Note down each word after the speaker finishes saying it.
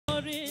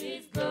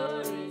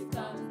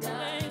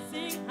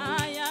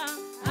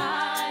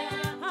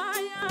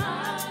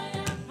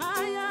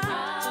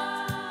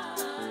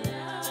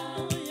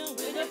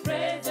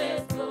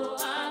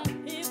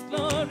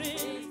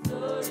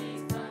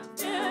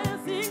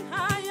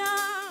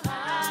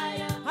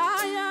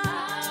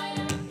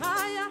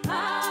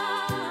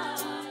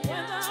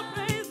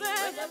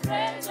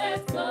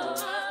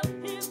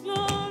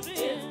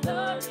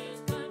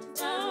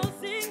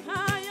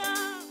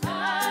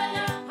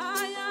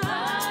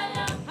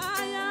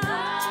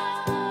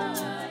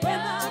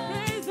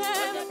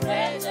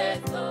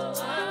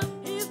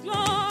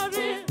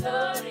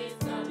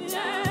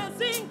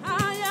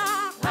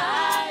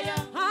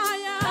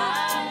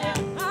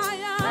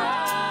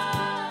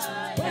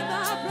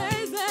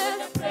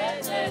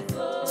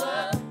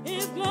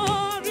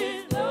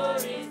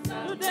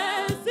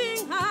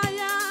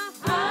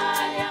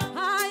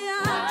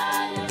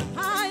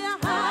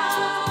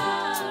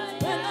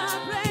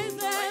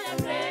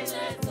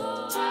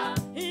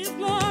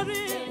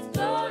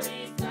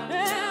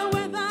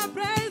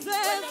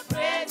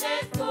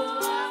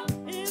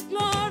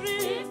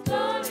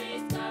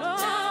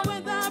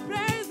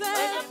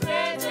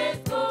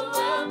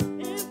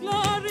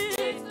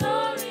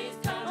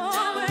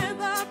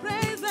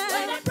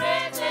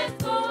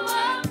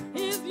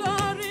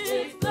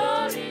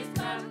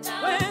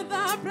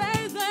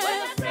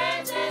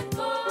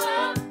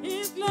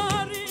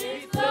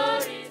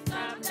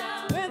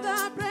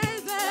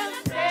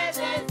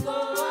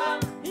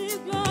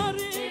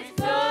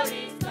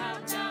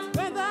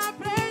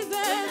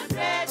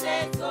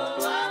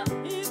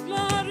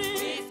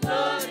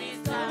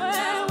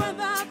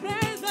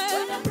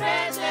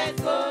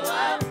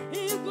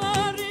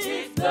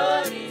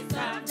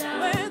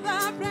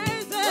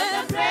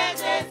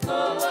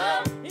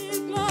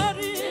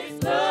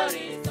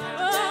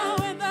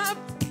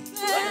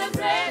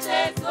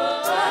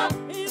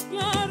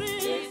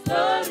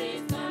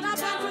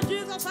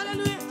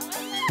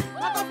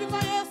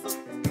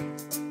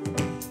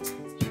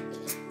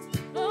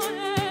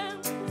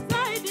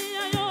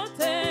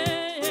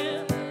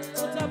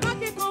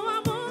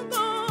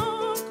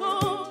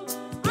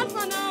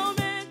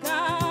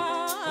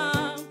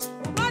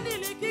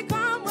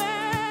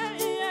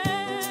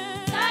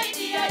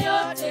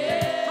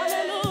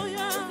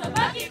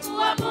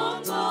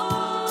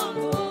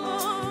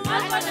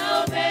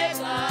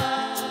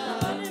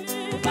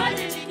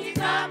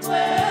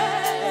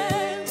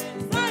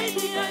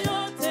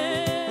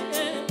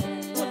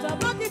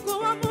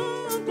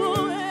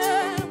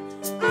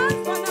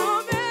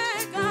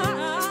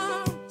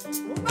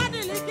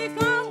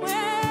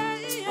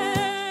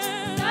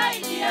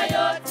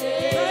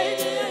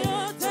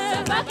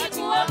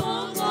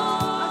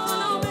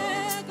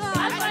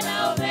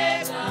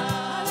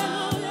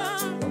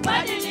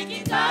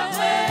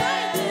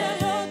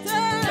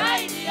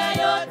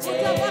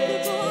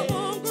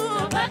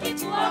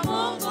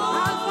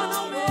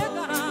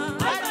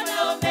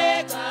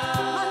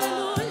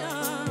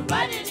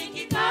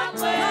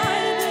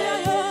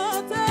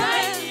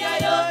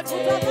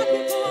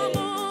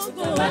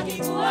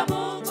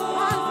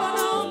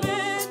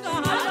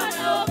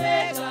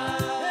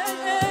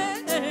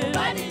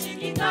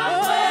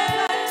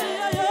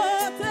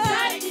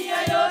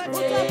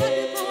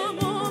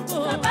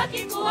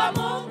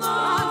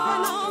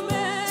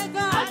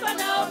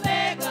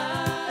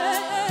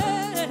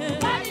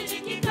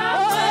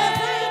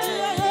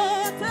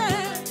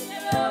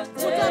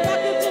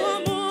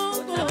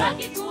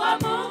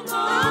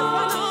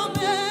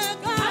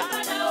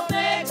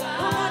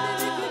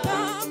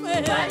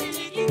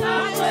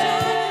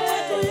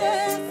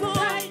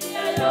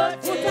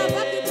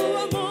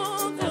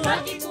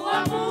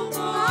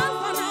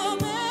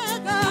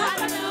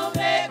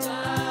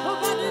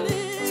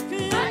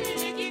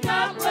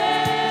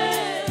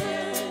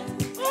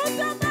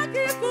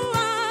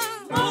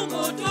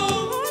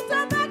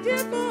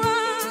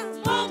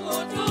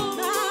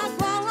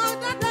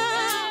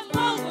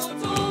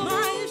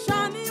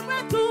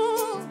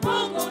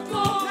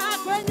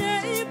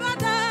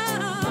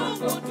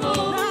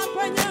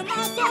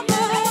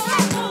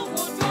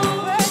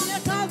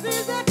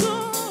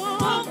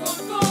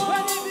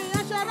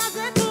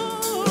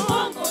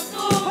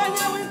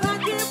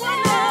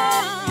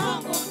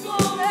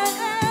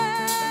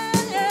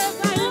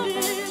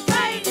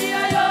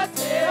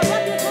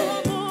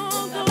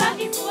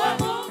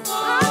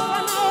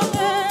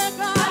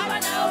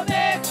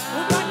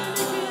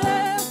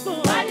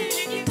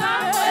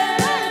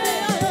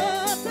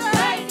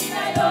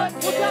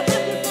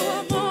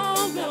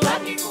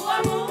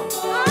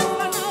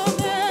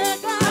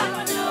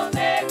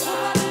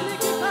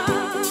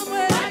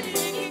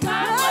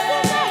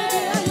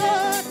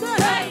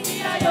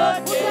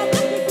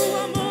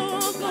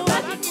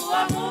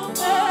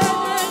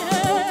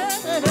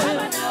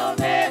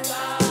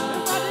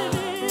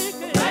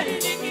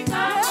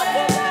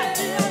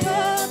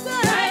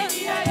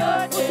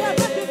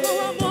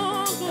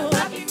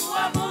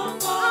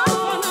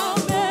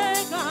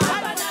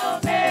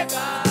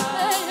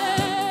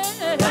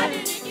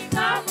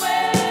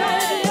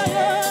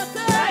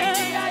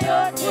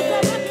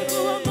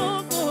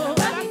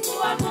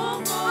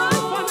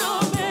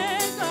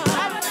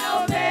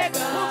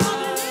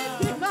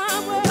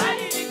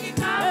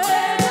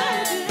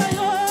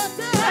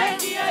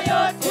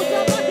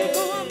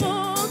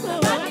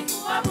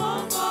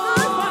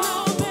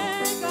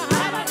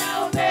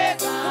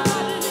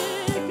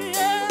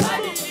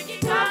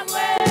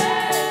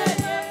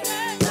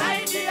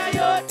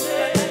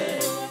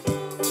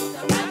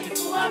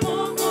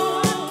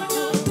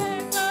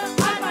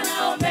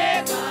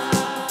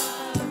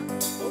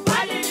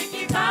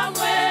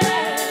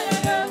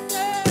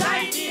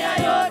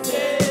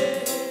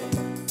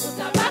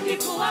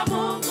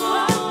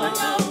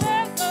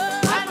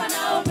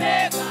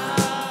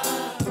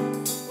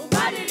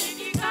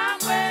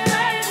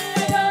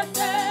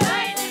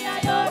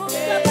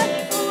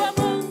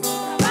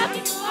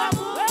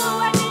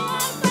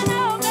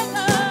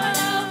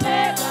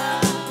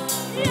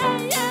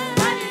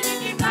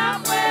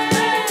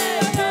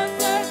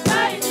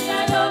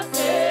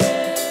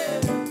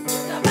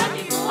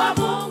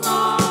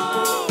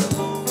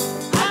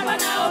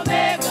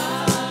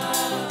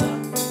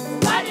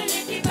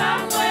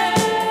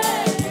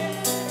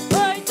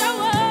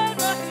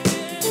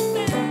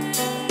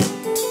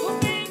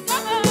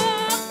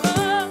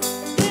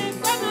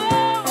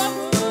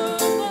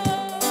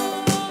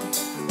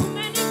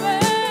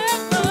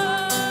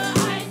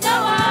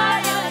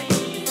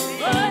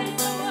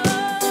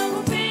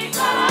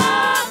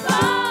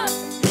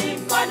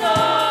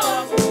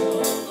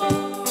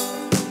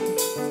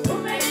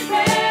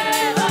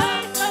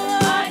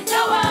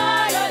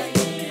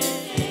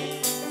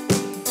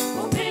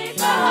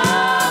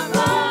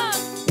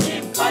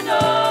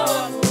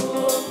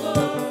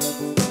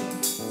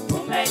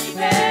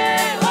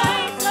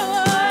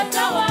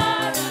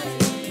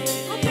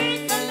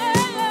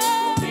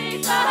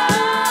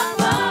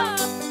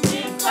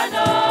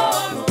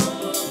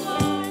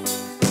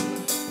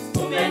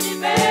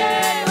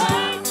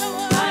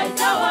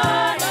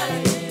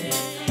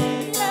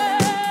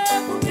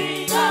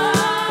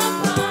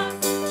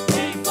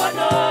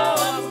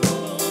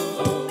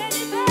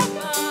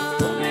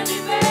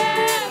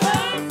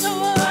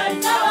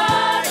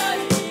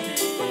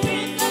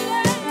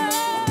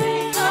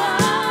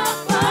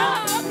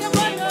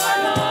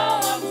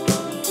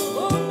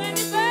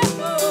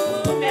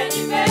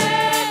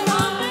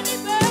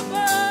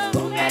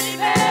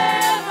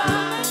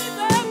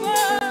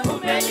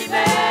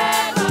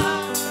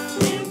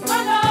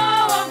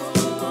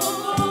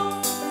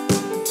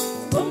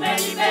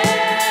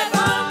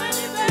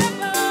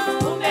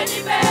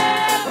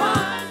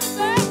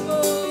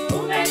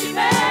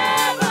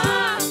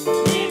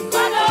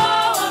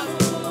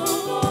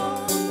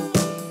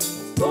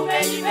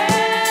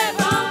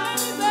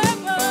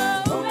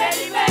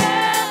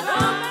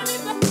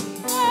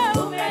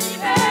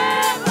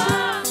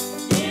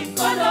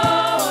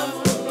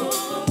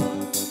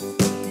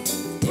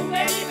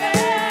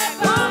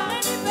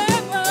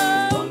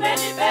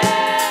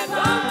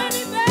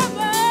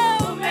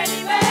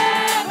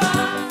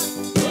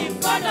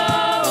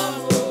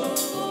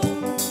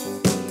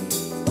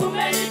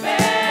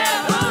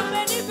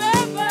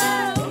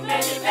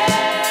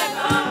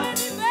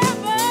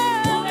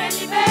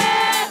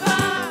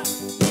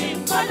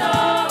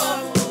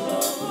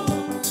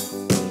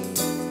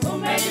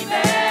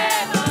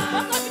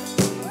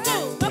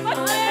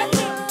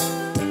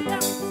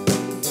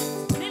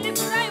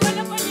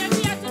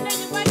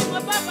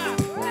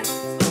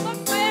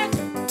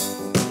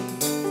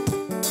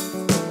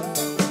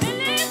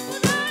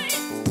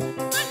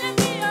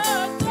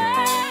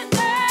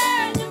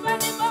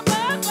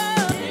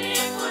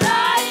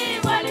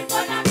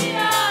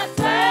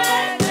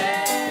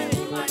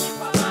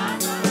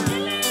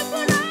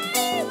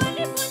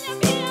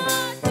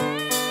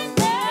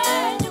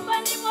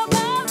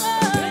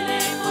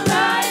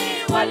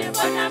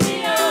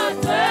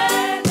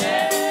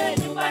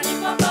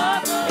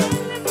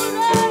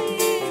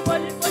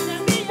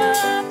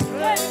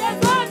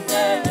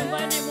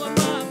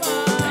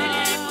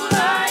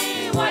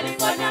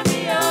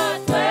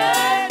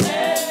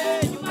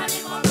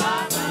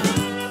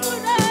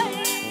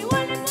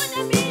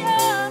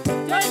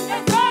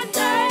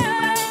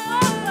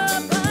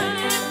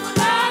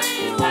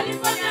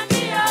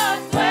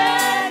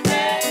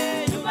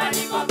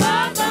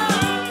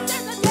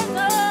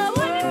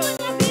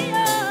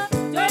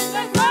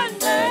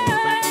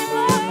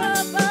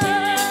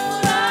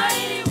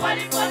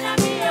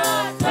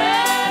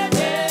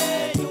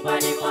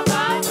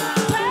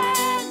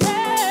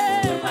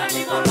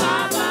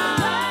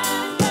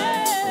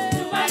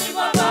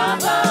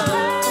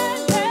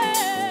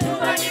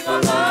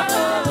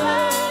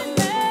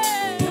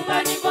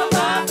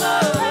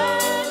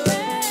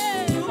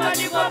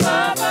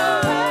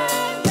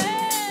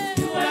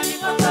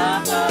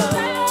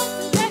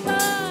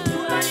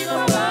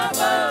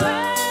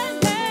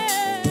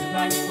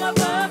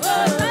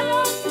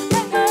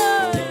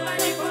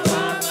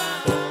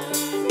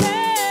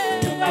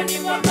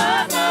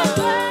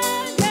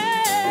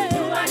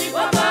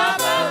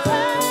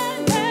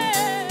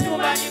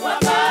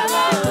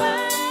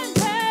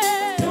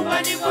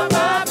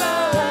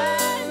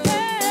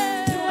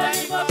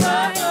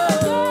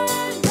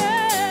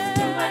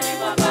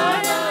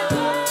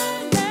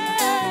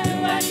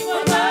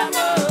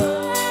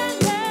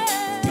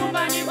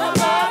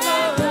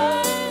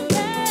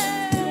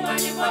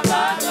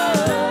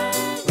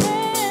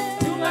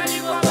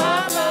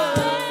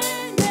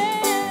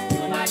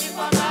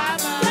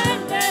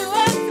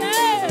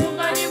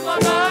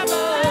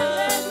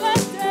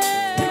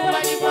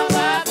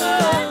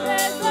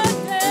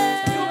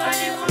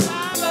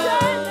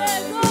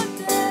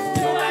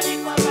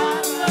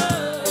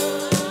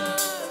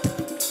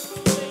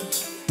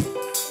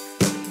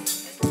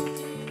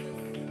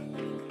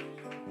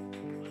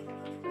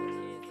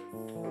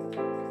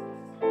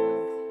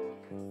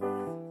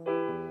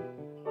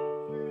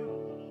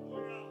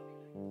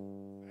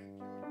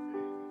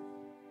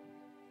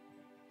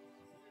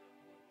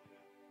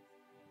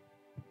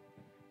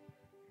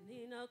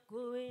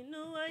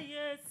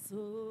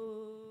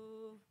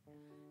Yesu,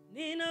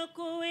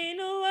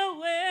 ninakuinua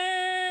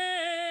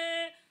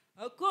wewe,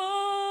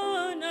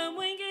 hakuna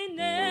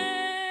mwingine.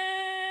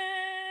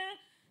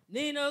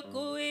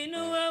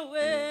 Ninakuinua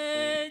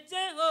wewe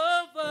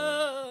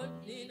Jehova,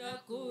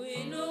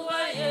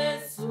 ninakuinua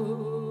Yesu,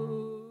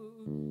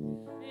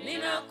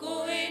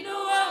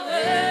 ninakuinua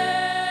wewe,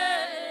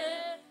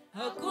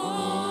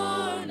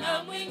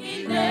 hakuna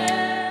mwingine.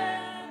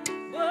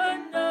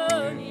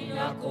 Bwana,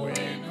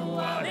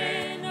 ninakuinua,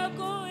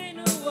 ninakuinua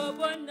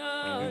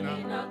Bwana,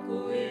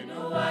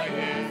 ninakuinua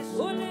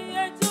Yesu,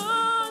 uliye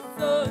juu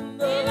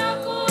sana,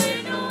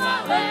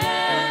 ninakuinua wewe.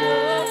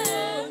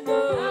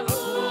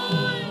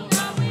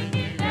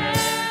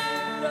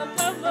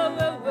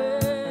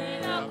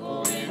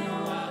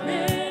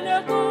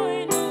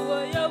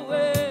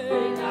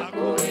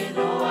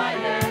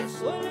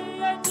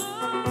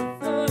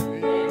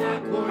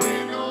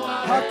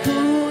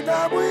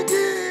 Hakuna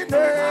mwingine,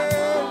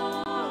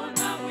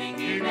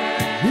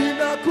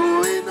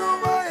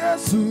 ninakuinua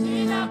Yesu.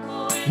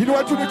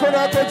 Inua tu mikono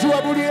yako juu,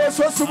 abudu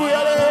Yesu asubuhi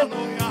ya leo.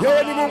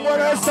 Yeye ni Mungu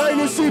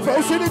anayestahili sifa.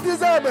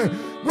 Usinitizame,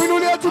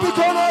 mwinulie tu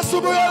mikono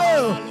asubuhi ya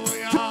leo.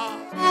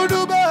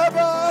 Abudu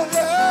Baba.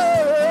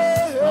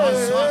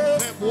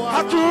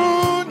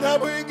 Hakuna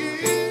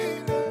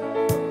mwingine.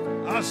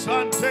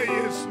 Asante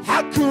Yesu.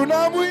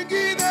 Hakuna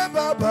mwingine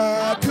Baba.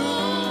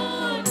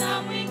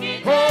 Hakuna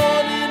mwingine.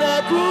 Oh,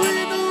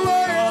 ninakuinua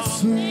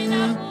Yesu.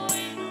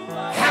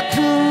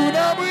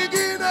 Hakuna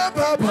mwingine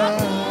Baba.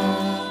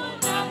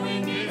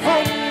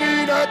 Oh,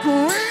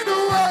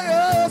 ninakuinua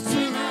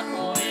Yesu.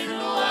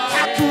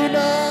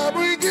 Hakuna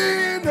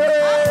mwingine.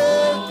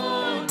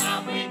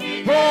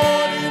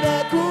 Oh,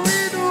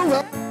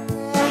 ninakuinua.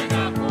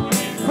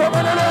 Kwa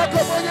maneno yako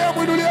mwenyewe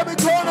mwinulie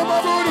mikono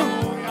mabudu.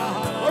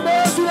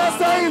 Yesu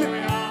anastahili.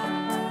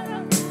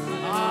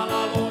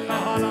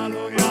 Hallelujah,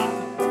 hallelujah.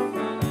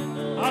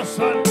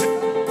 Asante.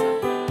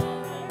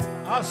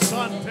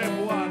 Asante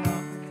Bwana.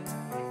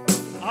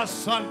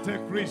 Asante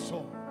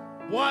Kristo.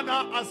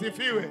 Bwana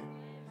asifiwe.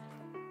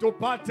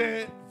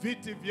 Tupate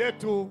viti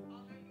vyetu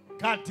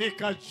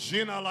katika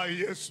jina la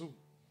Yesu.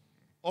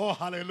 Oh,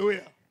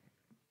 hallelujah.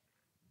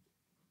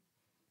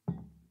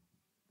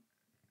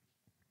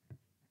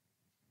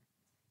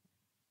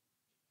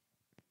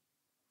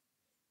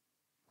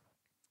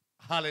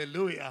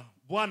 Haleluya.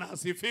 Bwana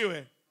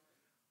asifiwe.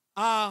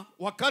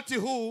 Wakati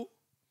huu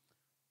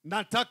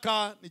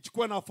nataka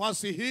nichukue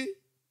nafasi hii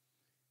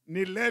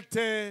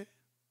nilete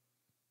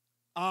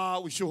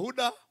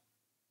ushuhuda.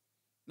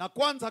 Na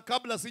kwanza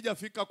kabla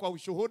sijafika kwa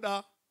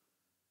ushuhuda,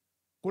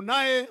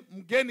 kunaye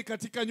mgeni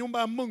katika nyumba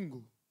ya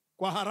Mungu.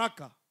 Kwa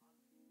haraka,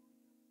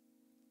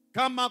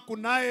 kama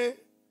kunaye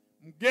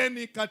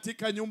mgeni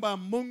katika nyumba ya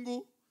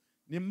Mungu,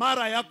 ni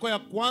mara yako ya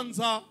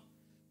kwanza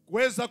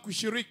kuweza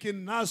kushiriki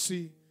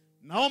nasi,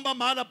 naomba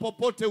mahala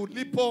popote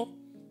ulipo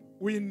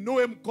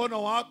uinue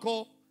mkono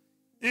wako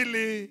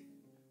ili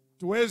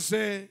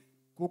tuweze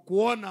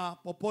kukuona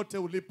popote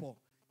ulipo.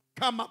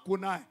 Kama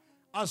kunaye,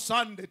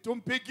 asante.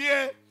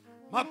 Tumpigie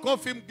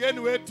makofi mgeni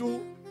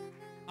wetu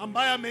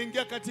ambaye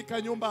ameingia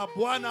katika nyumba ya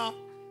Bwana.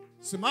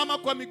 Simama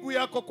kwa miguu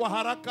yako kwa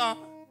haraka.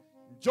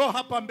 Njoo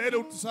hapa mbele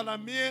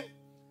utusalamie.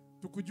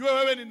 Tukujue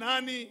wewe ni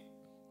nani,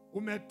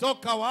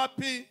 umetoka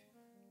wapi,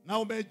 na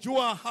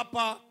umejua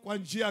hapa kwa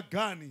njia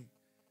gani.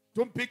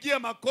 Tumpigie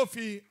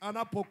makofi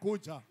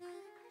anapokuja.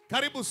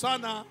 Karibu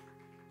sana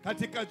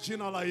katika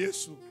jina la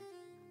Yesu.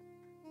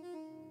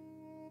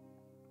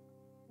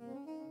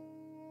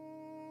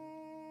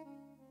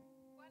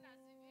 Bwana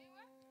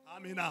asifiwe.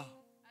 Amina.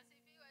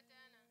 Asifiwe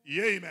tena.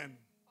 Amen.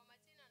 Kwa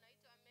majina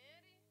naitwa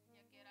Mary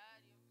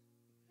Nyakerario.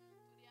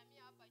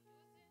 Tulihamia hapa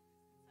juzi.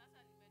 Sasa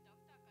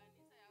nimetafuta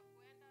kanisa ya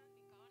kwenda,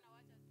 nikaona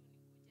wacha tu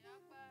nikuje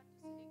hapa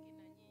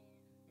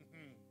tushiriki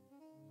na nyinyi.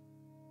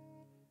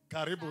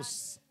 Karibu.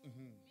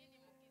 Mimi ni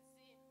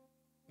Mkisii.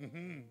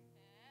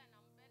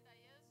 Nampenda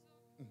Yesu.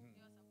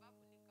 Ndio sababu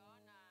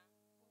nikaona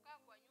kukaa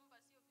kwa nyumba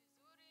sio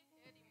vizuri,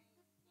 heri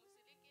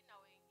mshiriki na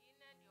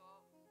wengine ndio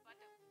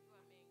upate kujua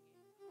mengi.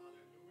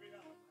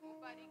 Haleluya.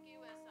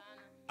 Mbarikiwe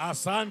sana.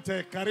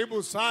 Asante,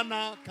 karibu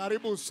sana,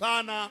 karibu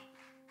sana.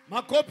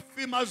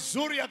 Makofi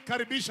mazuri ya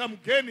karibisha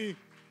mgeni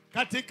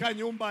katika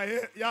nyumba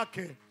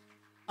yake.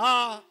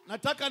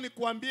 Nataka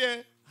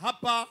nikuambie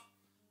hapa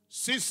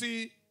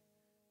sisi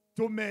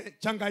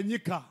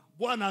tumechanganyika.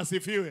 Bwana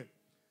asifiwe.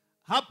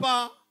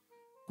 Hapa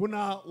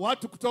kuna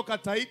watu kutoka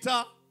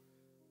Taita,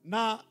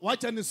 na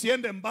wacha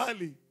nisiende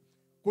mbali,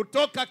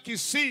 kutoka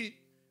Kisii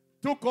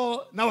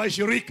tuko na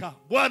washirika.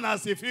 Bwana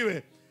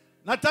asifiwe.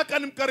 Nataka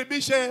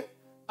nimkaribishe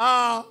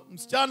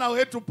msichana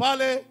wetu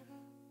pale,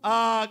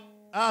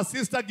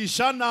 Sister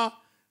Gishana.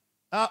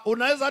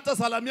 Unaweza hata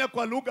salamia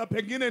kwa lugha,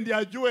 pengine ndiye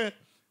ajue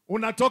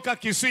unatoka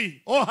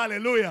Kisii. Oh,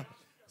 haleluya.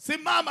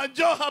 Simama,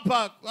 njoo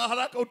hapa kwa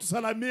haraka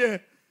utusalamie.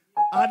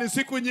 Ni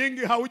siku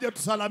nyingi hauja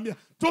tusalamia.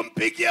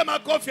 Tumpigie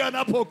makofi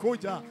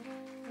anapokuja.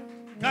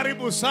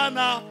 Karibu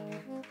sana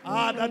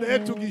dada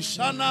yetu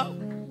Gishana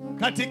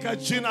katika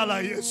jina la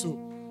Yesu.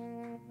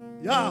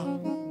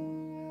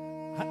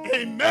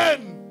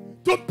 Amen.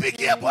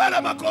 Tumpigie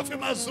Bwana makofi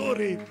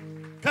mazuri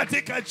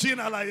katika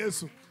jina la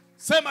Yesu.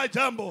 Sema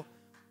jambo.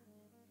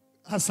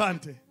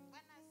 Asante.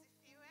 Bwana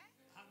asifiwe.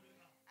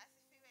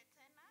 Asifiwe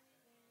tena.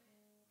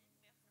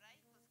 Nimefurahi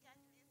kusikia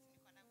at least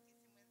niko na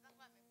mkisi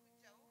mwenzangu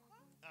amekuja huko.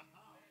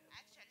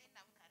 Actually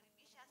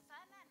namkaribisha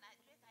sana,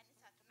 najua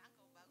kanisa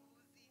tunanga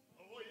ubaguzi.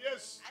 Oh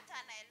yes. Hata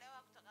anaelewa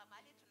kutoka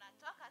mahali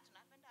tunatoka,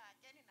 tunapenda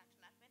wageni na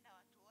tunapenda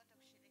watu wote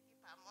kushiriki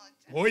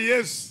pamoja. Oh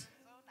yes.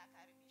 So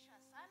nakaribisha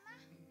sana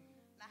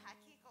na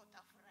hakika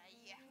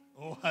utafurahia.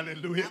 Oh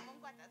hallelujah. Na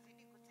Mungu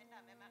atazidi kutenda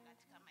mema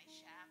katika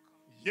maisha yako.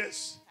 Yes.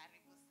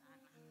 Karibu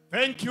sana.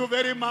 Thank you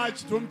very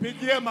much.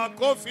 Tumpigie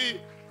makofi.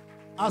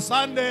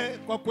 Asante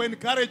kwa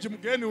kuencourage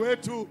mgeni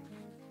wetu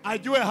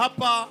ajue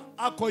hapa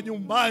ako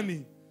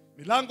nyumbani.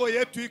 Milango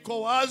yetu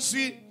iko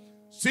wazi.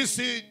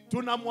 Sisi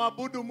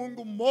tunamwabudu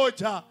Mungu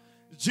mmoja.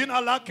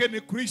 Jina lake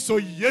ni Kristo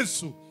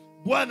Yesu.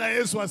 Bwana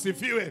Yesu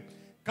asifiwe.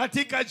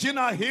 Katika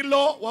jina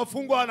hilo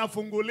wafungwa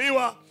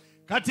wanafunguliwa.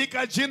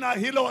 Katika jina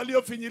hilo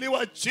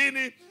waliofinyiliwa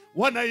chini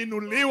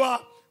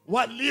wanainuliwa.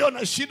 Walio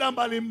na shida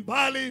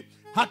mbalimbali,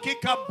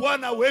 hakika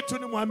Bwana wetu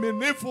ni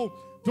mwaminifu.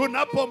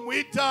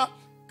 Tunapomwita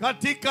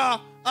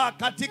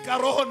katika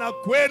roho na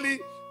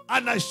kweli,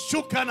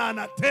 anashuka na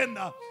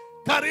anatenda.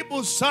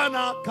 Karibu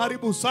sana,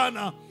 karibu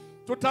sana.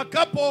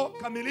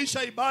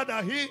 Tutakapokamilisha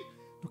ibada hii,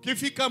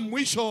 tukifika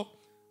mwisho,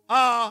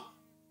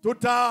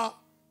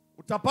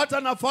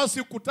 utapata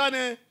nafasi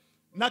ukutane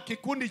na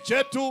kikundi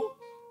chetu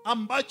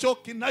ambacho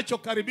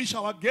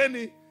kinachokaribisha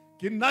wageni,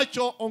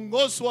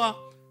 kinachoongozwa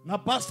na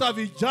pasta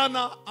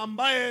vijana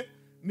ambaye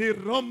ni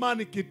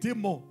Roman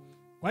Kitimo.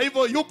 Kwa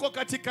hivyo yuko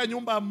katika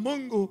nyumba ya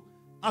Mungu.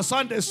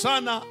 Asante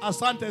sana,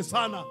 asante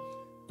sana.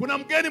 Kuna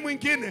mgeni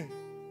mwingine?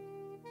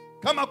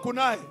 Kama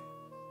kunaye,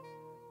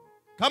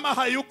 kama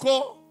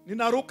hayuko,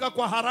 ninaruka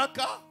kwa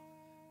haraka.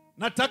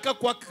 Nataka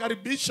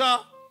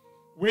kuwakaribisha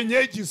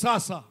wenyeji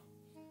sasa.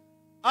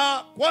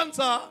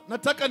 Kwanza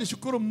nataka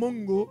nishukuru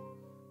Mungu.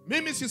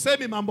 Mimi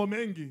sisemi mambo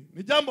mengi,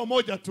 ni jambo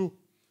moja tu.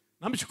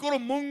 Namshukuru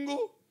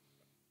Mungu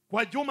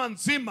kwa juma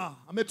nzima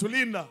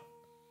ametulinda.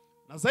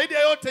 Na zaidi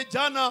ya yote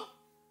jana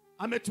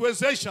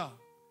ametuwezesha.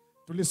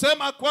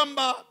 Tulisema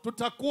kwamba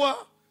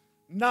tutakuwa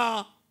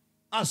na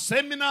a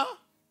seminar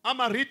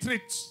ama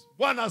retreat.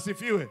 Bwana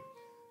asifiwe.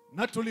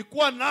 Na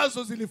tulikuwa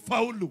nazo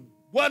zilifaulu.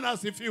 Bwana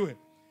asifiwe.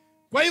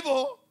 Kwa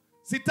hivyo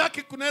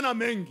sitaki kunena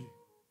mengi,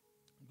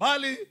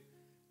 bali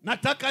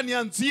nataka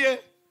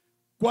nianzie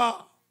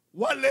kwa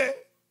wale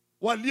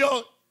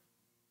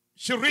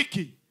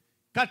walioshiriki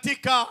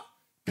katika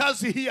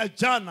kazi hii ya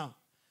jana.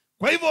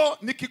 Kwa hivyo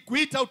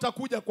nikikuita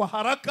utakuja kwa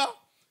haraka,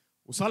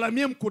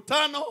 usalamie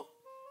mkutano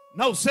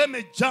na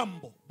useme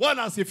jambo.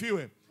 Bwana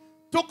asifiwe.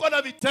 Tuko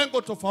na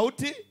vitengo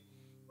tofauti.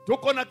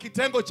 Tuko na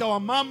kitengo cha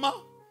wamama,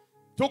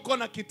 tuko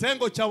na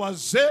kitengo cha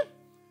wazee,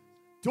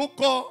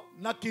 tuko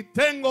na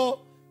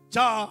kitengo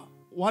cha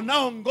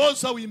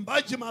wanaongoza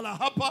uimbaji mala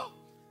hapa,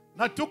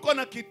 na tuko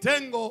na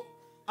kitengo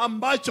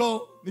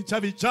ambacho ni cha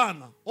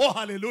vijana. Oh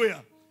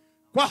haleluya.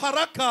 Kwa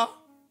haraka,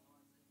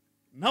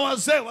 na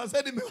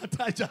wazee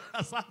nimewataja.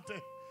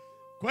 Asante.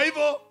 Kwa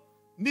hivyo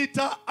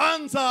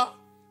nitaanza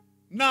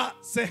na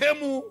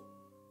sehemu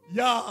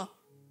ya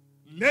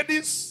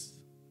ladies,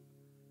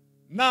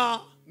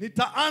 na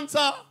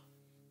nitaanza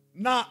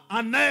na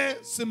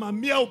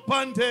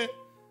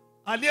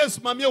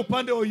aliyesimamia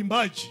upande wa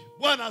uimbaji.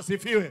 Bwana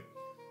asifiwe.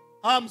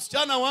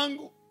 Msichana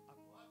wangu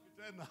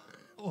tena.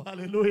 Oh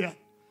haleluya.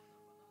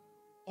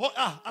 Oh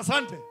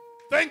asante.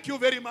 Thank you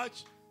very much.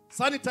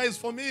 Sanitize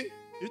for me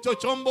hicho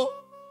chombo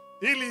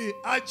ili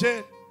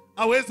aje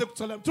aweze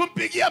kusalamia.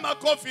 Tumpigie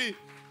makofi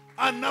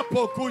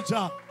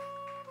anapokuja.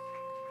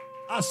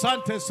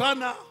 Asante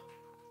sana.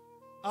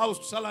 Au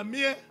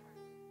tusalamie,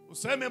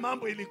 useme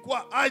mambo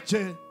ilikuwa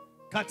aje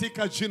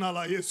katika jina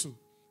la Yesu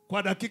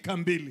kwa dakika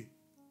 2.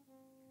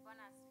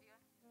 Bwana asifiwe.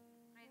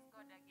 Praise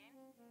God again.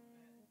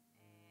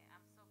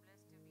 I'm so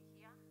blessed to be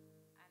here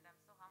and I'm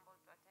so humbled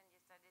to attend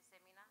yesterday's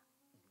seminar.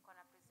 I'm going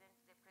to present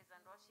the praise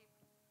and worship.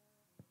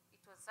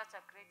 It was such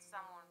a great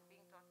sermon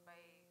being taught by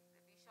the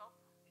bishop.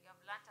 We have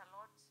learned a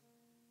lot.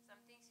 Some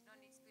things you don't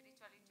need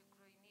spiritually to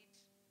grow. You need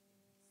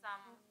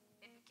some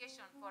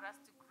education for us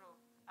to grow.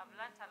 I've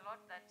learned a lot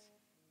that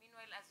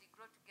meanwhile as we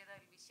grow together,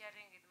 we'll be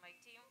sharing with my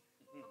team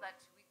so that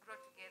we grow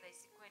together.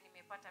 Isikuwe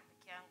nimepata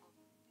peke yangu.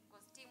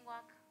 Because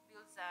teamwork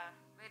builds a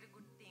very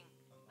good thing.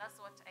 That's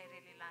what I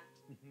really learned.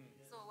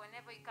 So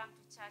whenever you come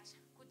to church,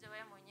 kuja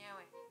wewe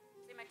mwenyewe.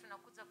 Sema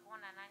tunakuja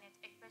kuona nani,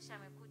 Ekpesha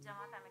amekuja,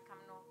 Martha amekam,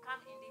 no.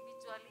 Come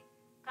individually,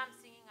 come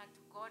singing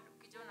unto God.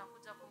 Ukija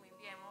unakuja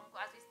kumwimbia Mungu.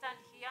 As we stand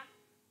here,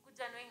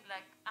 kuja knowing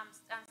like I'm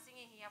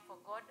singing here for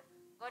God.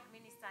 God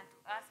minister to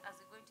us as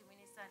we're going to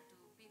minister to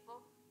people.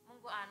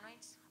 Mungu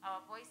anoint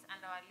our voice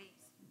and our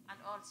lips, and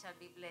all shall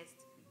be blessed.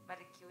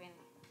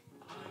 Barikiweni.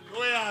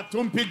 Haleluya,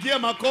 tumpigie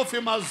makofi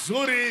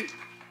mazuri.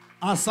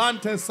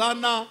 Asante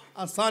sana,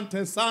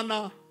 asante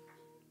sana.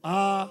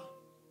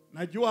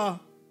 Najua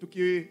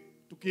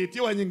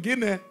tukiitiwa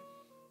nyingine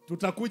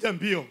tutakuja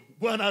mbio.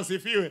 Bwana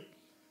asifiwe.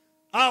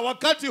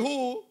 Wakati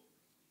huu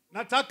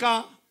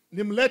nataka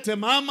nimlete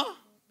mama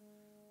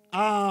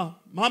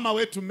mama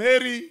wetu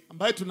Mary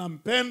ambaye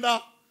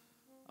tunampenda,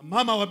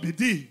 mama wa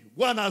bidii,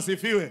 Bwana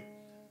asifiwe.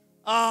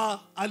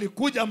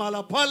 Alikuja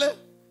mahala pale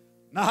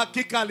na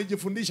hakika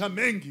alijifundisha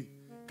mengi.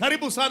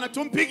 Karibu sana,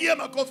 tumpigie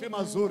makofi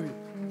mazuri.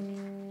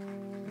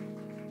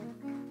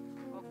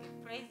 Okay,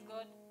 praise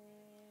God.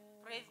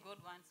 Praise God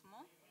once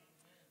more.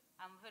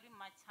 I'm very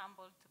much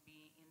humbled to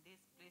be in this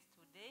place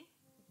today.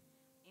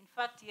 In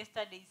fact,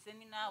 yesterday's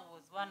seminar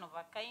was one of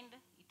a kind.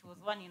 It was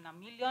 1 in a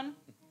million.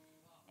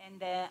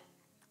 And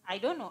I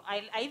don't know,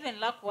 I even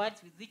lack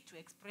words with which to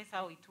express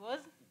how it was.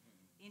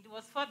 It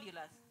was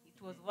fabulous.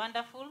 It was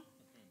wonderful.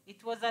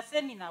 It was a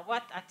seminar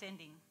worth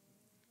attending.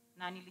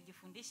 Na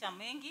nilijifundisha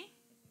mengi.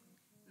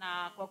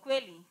 Na kwa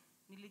kweli,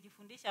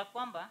 nilijifundisha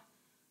kwamba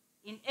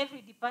in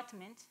every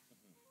department,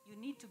 you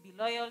need to be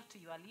loyal to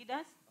your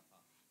leaders.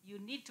 You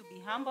need to be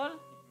humble.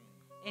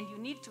 And you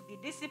need to be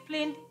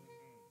disciplined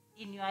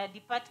in your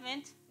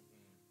department.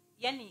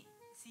 Yani,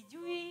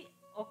 sijui,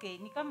 okay,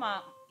 ni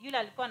kama yule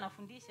alikuwa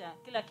anafundisha,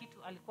 kila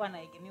kitu alikuwa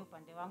anaegemea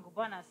upande wangu.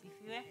 Bwana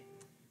asifiwe.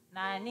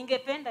 Na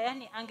ningependa,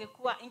 yani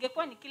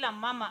ingekuwa ni kila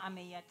mama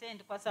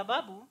ameiattend, kwa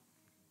sababu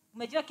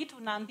umejua kitu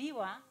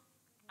unaambiwa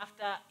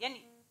after,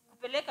 yani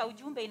kupeleka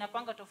ujumbe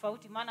inakuanga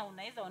tofauti, maana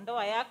unaweza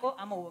ondoa yako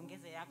ama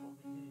uongeze yako.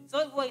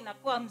 So huwa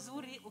inakuwa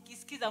mzuri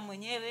ukisikiza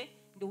mwenyewe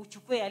ndio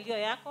uchukue yaliyo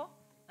yako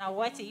na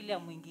uache ile ya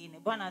mwingine.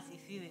 Bwana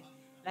asifiwe.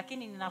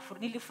 Lakini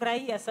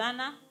nilifurahia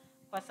sana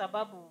kwa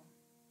sababu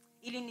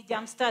ili ni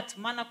jumpstart,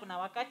 maana kuna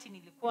wakati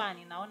nilikuwa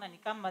ninaona ni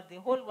kama the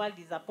whole world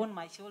is upon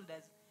my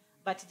shoulders,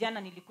 but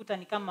jana nilikuta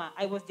ni kama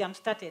I was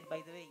jumpstarted.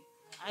 By the way,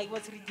 I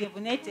was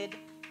rejuvenated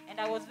and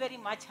I was very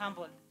much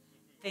humbled.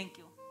 Thank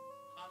you.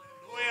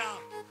 Hallelujah.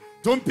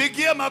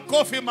 Tumpigie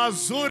makofi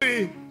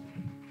mazuri.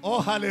 Oh,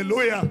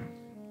 hallelujah.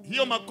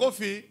 Hiyo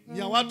makofi ni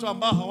ya watu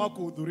ambao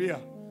hawakuhudhuria,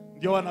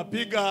 ndio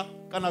wanapiga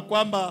kana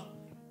kwamba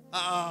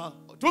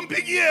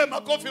tumpigie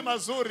makofi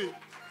mazuri.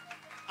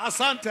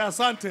 Asante,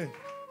 asante.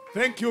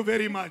 Thank you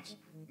very much.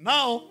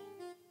 Now,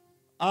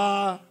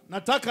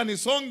 nataka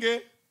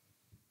nisonge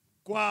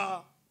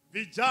kwa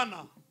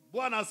vijana.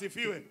 Bwana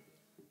asifiwe.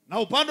 Na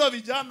upande wa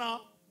vijana,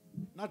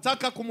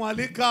 nataka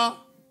kumwalika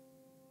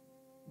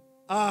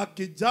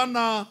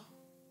kijana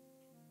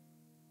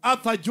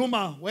Arthur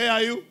Juma. Where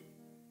are you?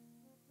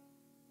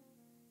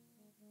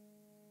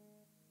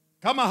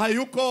 Kama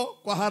hayuko,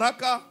 kwa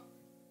haraka.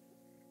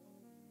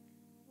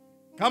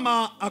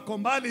 Kama ako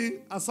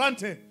mbali,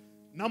 asante.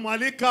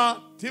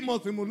 Namwalika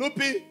Timothy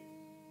Mulupi,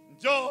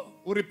 njoo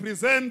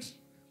urepresent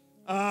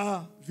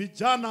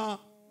vijana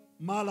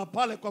mahala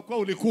pale kwa kuwa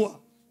ulikuwa.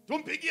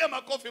 Tumpigie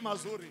makofi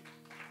mazuri.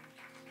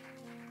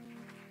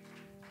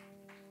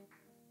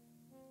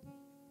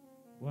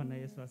 Bwana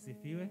Yesu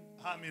asifiwe.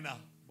 Amina.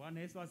 Bwana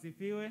Yesu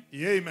asifiwe.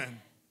 Amen.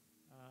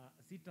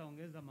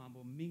 Sitaongeza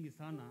mambo mingi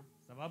sana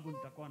sababu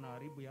nitakuwa na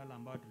haribu yale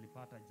ambayo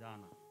tulipata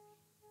jana.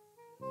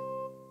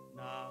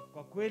 Na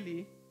kwa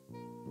kweli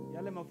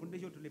yale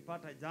mafundisho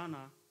tulipata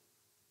jana,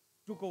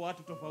 tuko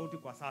watu tofauti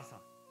kwa sasa.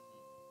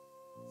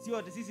 Sio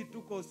ati sisi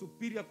tuko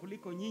superior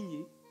kuliko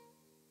nyinyi,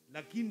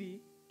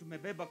 lakini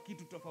tumebeba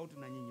kitu tofauti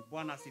na nyinyi.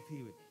 Bwana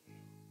asifiwe.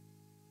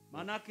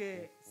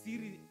 Manake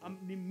siri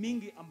ni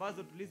mingi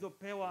ambazo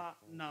tulizopewa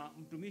na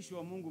mtumishi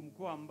wa Mungu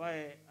mkuu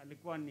ambaye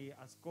alikuwa ni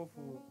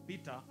Askofu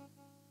Peter,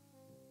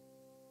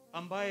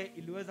 ambaye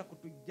iliweza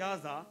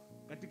kutujaza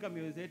katika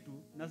mioyo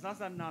yetu, na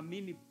sasa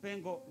naamini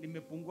pengo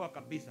limepungua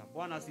kabisa.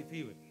 Bwana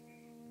asifiwe.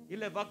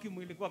 Ile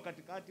vacuum ilikuwa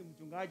katikati,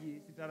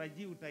 mchungaji,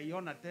 sitarajii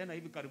utaiona tena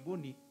hivi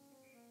karibuni,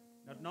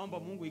 na tunaomba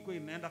Mungu iko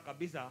imeenda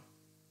kabisa,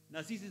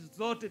 na sisi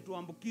zote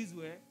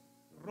tuambukizwe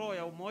roho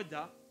ya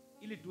umoja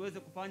ili tuweze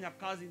kufanya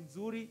kazi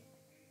nzuri,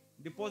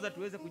 ndipoza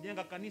tuweze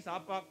kujenga kanisa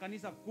hapa,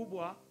 kanisa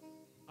kubwa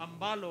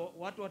ambalo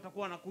watu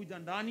watakuwa wanakuja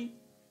ndani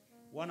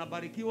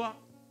wanabarikiwa,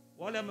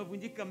 wale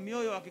wamevunjika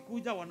mioyo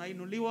wakikuja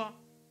wanainuliwa,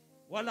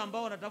 wale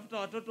ambao wanatafuta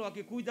watoto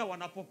wakikuja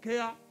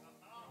wanapokea.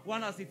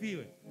 Bwana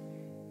asifiwe.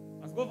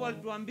 Askofu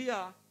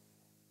alituambia,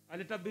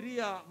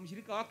 alitabiria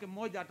mshirika wake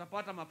mmoja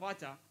atapata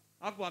mapacha,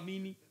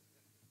 hakuamini,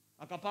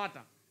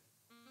 akapata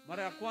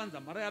mara ya kwanza.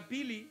 Mara ya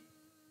pili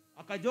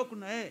akajoku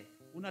na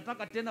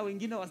unataka tena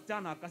wengine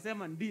wasichana?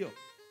 Akasema ndio.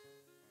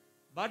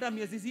 Baada ya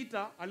miezi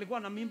 6 alikuwa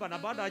na mimba, na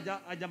baada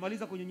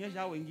hajamaliza kunyonyesha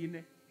hao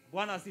wengine.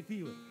 Bwana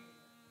asifiwe.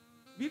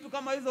 Vitu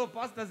kama hizo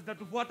pastor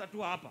zitatufuata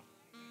tu hapa,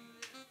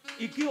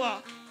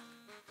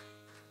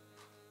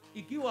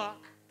 ikiwa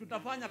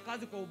tutafanya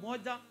kazi kwa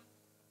umoja,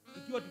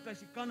 ikiwa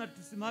tutashikana,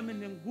 tusimame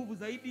na nguvu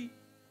zaidi,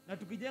 na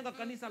tukijenga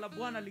kanisa la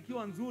Bwana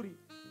likiwa nzuri,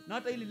 na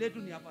hata hili letu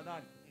ni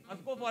afadhali.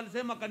 Askofu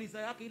alisema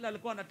kanisa yake ile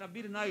alikuwa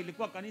anatabiri nayo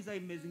ilikuwa kanisa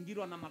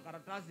imezingirwa na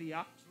makaratasi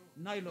ya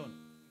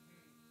nylon.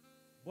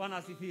 Bwana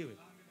asifiwe.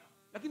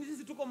 Lakini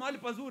sisi tuko mahali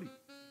pazuri.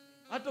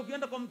 Hata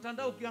ukienda kwa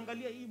mtandao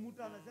ukiangalia hii,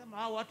 mtu anasema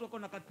hao watu wako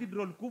na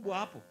cathedral kubwa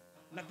hapo,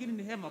 lakini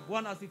ni hema.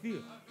 Bwana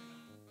asifiwe.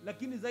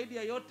 Lakini zaidi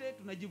ya yote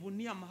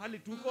tunajivunia mahali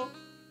tuko,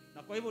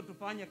 na kwa hivyo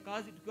tufanye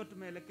kazi tukiwa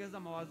tumeelekeza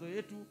mawazo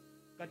yetu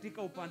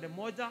katika upande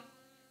moja.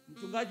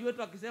 Mchungaji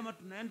wetu akisema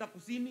tunaenda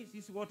kusini,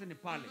 sisi wote ni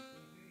pale.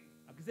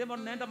 Akisema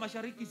tunaenda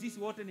mashariki, sisi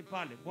wote ni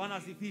pale. Bwana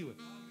asifiwe.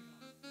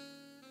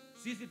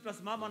 Sisi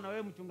tutasimama na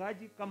wewe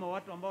mchungaji kama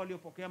watu ambao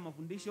waliopokea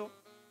mafundisho,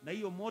 na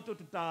hiyo moto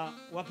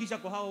tutawakisha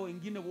kwa hao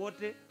wengine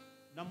wote,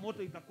 na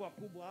moto itakuwa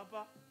kubwa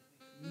hapa,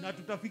 na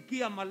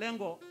tutafikia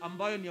malengo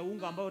ambayo ni ya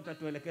unga ambayo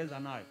utatuelekeza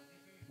nayo.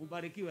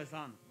 Mubarikiwe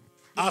sana.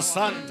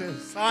 Asante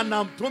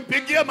sana,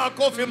 tumpigie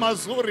makofi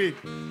mazuri.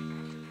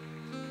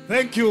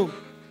 Thank you.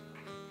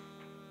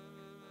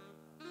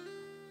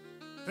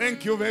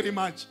 Thank you very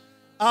much.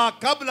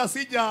 Kabla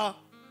sija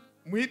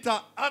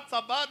muita,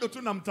 hata bado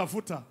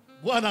tunamtafuta.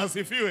 Bwana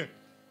asifiwe.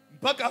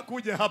 Mpaka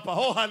akuje hapa.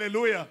 Oh,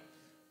 haleluya.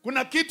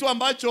 Kuna kitu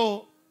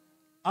ambacho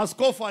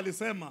askofu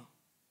alisema.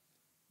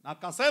 Na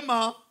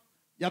akasema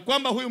ya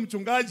kwamba huyu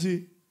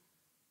mchungaji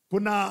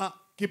kuna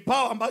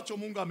kipawa ambacho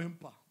Mungu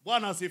amempa.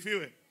 Bwana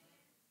asifiwe.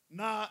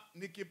 Na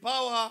ni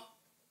kipawa,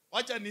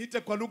 wacha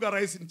niite kwa lugha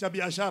rahisi, ni cha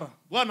biashara.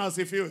 Bwana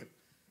asifiwe.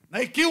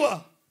 Na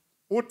ikiwa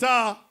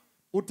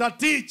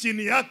utatii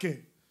chini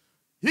yake,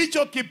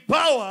 hicho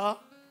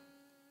kipawa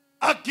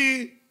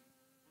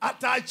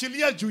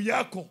ataachilia juu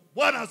yako.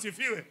 Bwana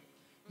asifiwe.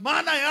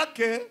 Maana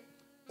yake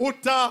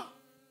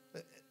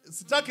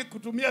sitaki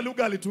kutumia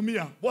lugha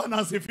alitumia. Bwana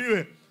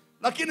asifiwe.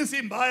 Lakini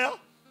si mbaya.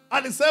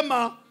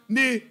 Alisema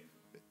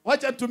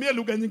wacha nitumie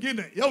lugha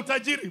nyingine ya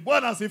utajiri.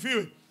 Bwana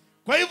asifiwe.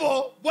 Kwa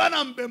hivyo Bwana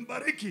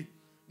amembariki.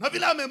 Na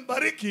vile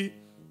amembariki,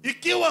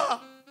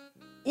 ikiwa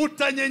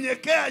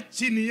utanyenyekea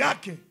chini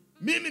yake,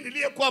 mimi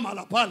niliyekuwa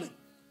mahala pale,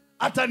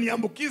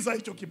 ataniambukiza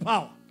hicho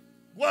kipawa.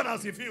 Bwana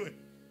asifiwe.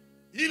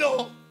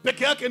 Hilo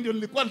peke yake ndio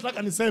nilikuwa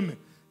nataka niseme.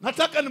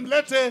 Nataka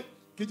nimlete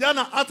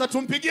kijana, hata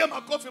tumpigie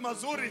makofi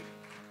mazuri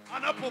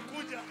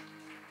anapokuja.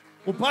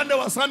 Upande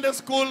wa Sunday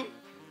school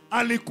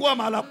alikuwa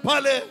mahala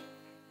pale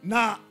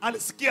na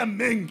alisikia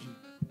mengi.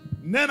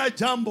 Nena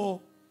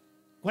jambo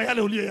kwa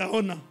yale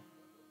uliyoyaona.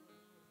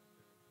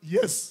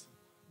 Yes.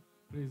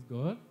 Praise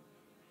God.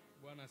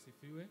 Bwana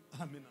asifiwe.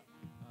 Amina.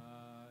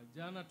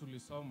 Jana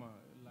tulisoma,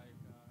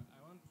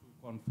 I want to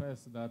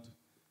confess that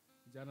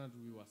jana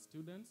we were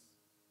students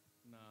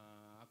na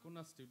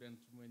hakuna student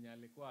mwenye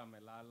alikuwa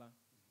amelala.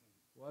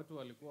 Watu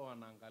walikuwa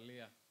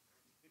wanaangalia.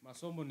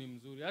 Masomo ni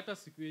mzuri, hata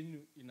siku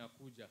yenu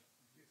inakuja.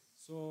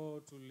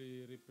 So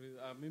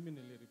mimi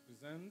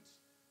nilirepresent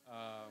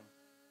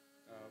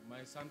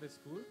my Sunday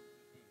school,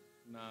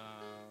 na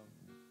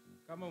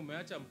kama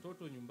umeacha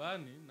mtoto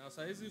nyumbani na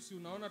saa hizi si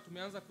unaona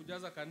tumeanza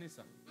kujaza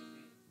kanisa,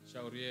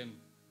 shauri yenu.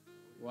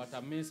 What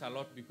I miss a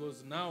lot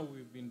because now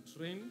we've been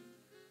trained.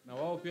 Now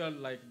wao pia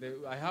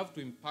I have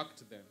to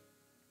impact them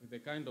with the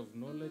kind of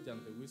knowledge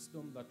and the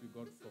wisdom that we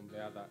got from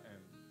the other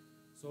end.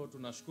 So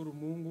tunashukuru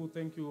Mungu.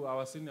 Thank you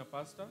our senior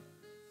pastor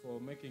for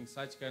making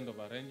such kind of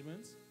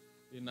arrangements.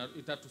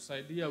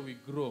 Itatusaidia we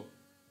grow.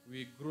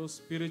 We grow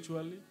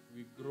spiritually,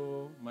 we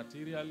grow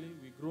materially,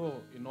 we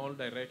grow in all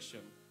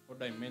direction or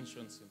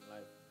dimensions in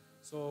life.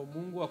 So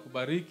Mungu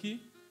akubariki,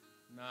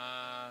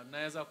 na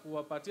naweza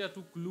kuwapatia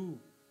tu clue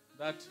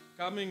that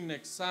coming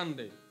next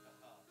Sunday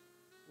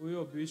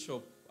huyo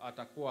bishop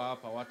atakuwa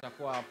hapa,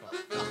 watakuwa hapa.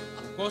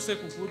 Ukose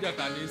kukuja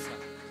kanisa.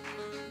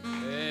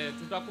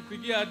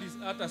 Tutakupigia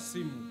hata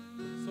simu.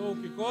 So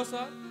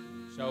ukikosa,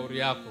 shauri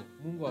yako.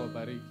 Mungu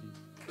awabariki.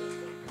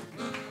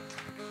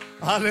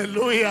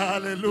 Hallelujah,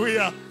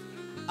 hallelujah.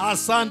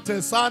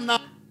 Asante sana.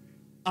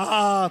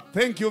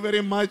 Thank you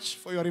very much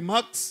for your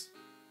remarks.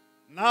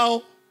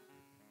 Now,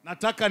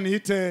 nataka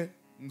niite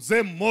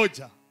mzee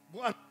mmoja.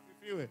 Bwana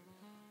asifiwe.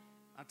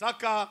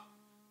 Nataka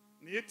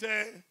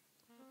niite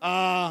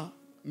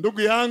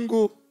ndugu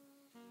yangu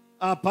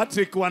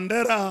Patrick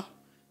Wandera.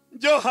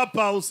 Njoo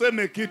hapa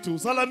useme kitu.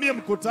 Usalamie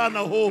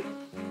mkutano huu.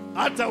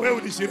 Hata wewe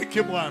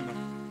ulishiriki Bwana.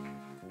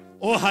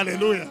 Oh,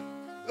 hallelujah.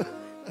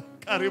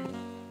 Karibu.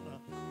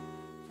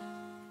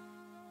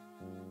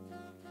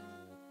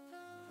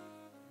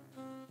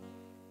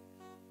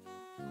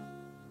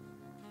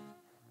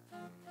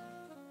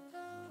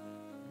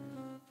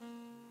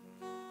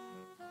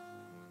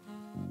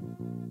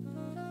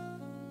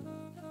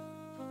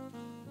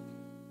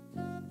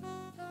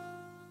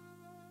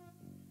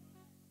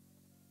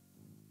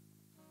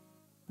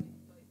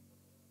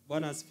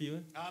 Bwana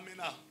asifiwe.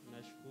 Amina.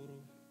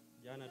 Nashukuru.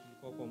 Jana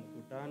tulikuwa kwa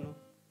mkutano.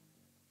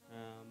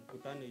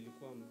 Mkutano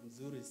ilikuwa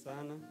mzuri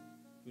sana.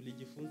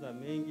 Tulijifunza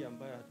mengi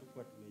ambayo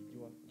hatukuwa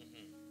tumejua.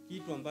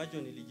 Kitu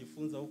ambacho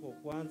nilijifunza huko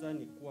kwanza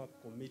ni kuwa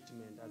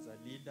commitment as a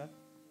leader.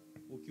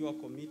 Ukiwa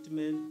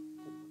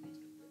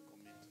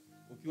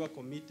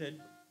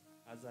committed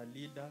as a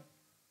leader,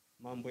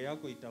 mambo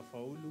yako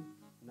itafaulu,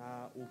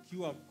 na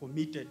ukiwa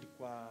committed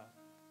kwa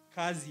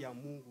kazi ya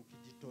Mungu,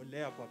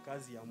 ukijitolea kwa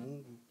kazi ya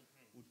Mungu,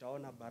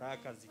 utaona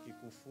baraka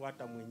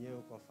zikikufuata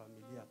mwenyewe kwa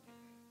familia.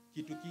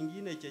 Kitu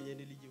kingine chenye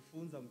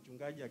nilijifunza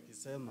mchungaji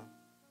akisema,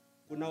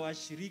 kuna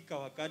washirika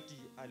wakati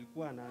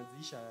alikuwa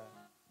anaanzisha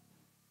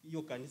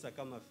hiyo kanisa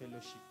kama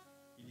fellowship,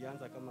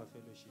 ilianza kama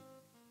fellowship.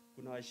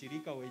 Kuna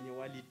washirika wenye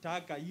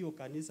walitaka hiyo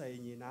kanisa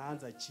yenye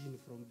inaanza chini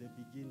from the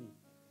beginning,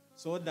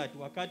 so that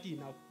wakati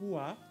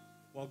inakuwa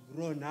wa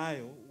grow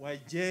nayo,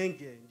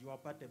 wajenge ndio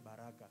wapate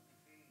baraka.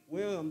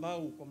 Wewe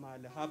ambao uko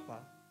mahali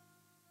hapa,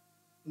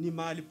 ni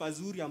mahali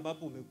pazuri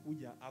ambapo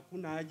umekuja.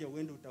 Hakuna haja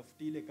uende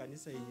utafutie ile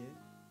kanisa yenye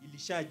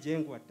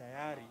ilishajengwa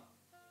tayari,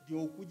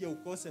 ndio ukuje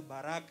ukose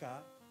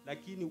baraka,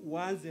 lakini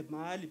uanze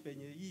mahali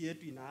penye hii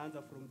yetu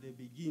inaanza from the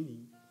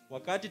beginning.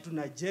 Wakati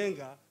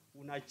tunajenga,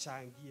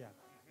 unachangia,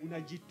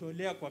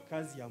 unajitolea kwa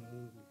kazi ya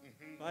Mungu.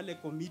 Pale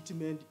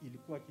commitment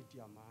ilikuwa kitu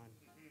ya maana.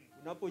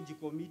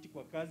 Unapojikomiti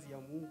kwa kazi ya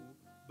Mungu,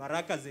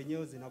 baraka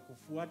zenyewe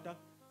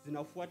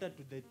zinafuata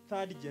to the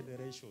third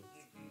generation.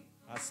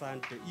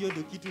 Asante. Hiyo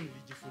ndio kitu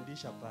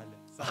nilijifundisha pale.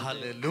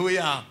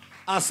 Hallelujah.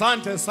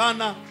 Asante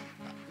sana.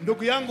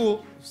 Ndugu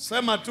yangu,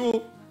 sema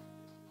tu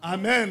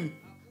amen.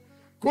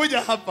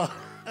 Kuja hapa.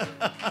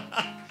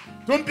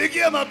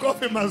 Tumpigie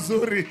makofi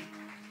mazuri.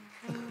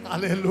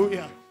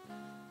 Hallelujah.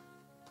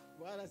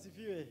 Bwana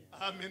asifiwe.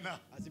 Amina.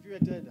 Asifiwe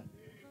tena.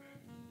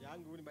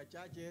 Yangu ni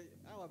machache,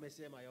 hao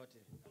wamesema yote.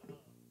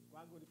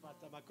 Kwangu ni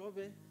Pastor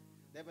Makobe,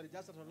 Reverend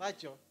Justus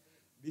Olacho,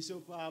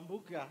 Bishop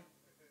Ambuka,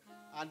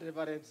 and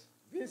Reverend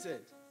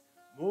Vincent.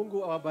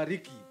 Mungu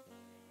awabariki.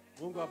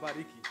 Mungu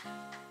awabariki.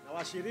 Na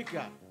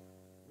washirika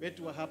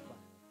wetu wa hapa,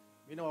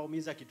 mimi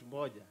nawaumiza kitu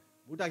moja.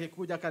 Mtu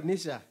akikuja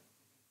kanisa,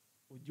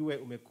 ujue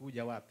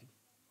umekuja wapi.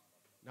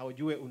 Na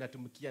ujue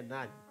unatumikia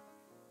nani.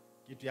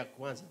 Kitu ya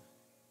kwanza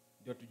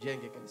ndio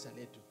tujenge kanisa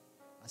letu.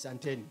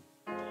 Asanteni.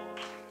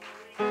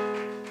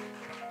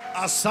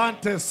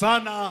 Asante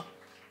sana.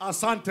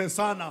 Asante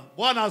sana.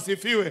 Bwana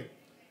asifiwe.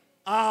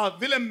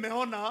 Vile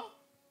mmeona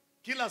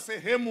kila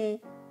sehemu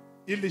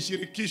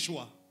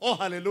ilishirikishwa. Oh,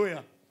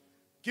 hallelujah.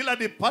 Kila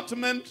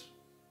department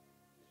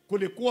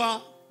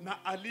kulikuwa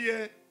na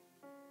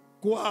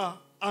aliyekuwa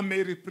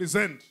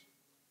amerepresent.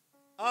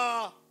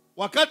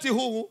 Wakati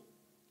huu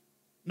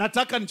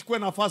nataka nichukue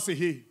nafasi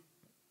hii.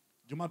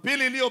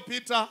 Jumapili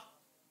iliyopita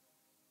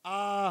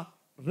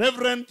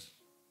Reverend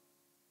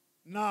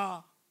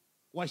na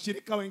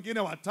washirika wengine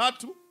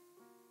watatu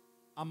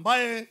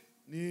ambaye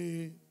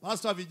ni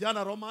Pastor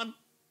Vijana Roman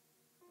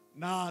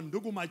na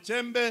ndugu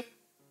Machembe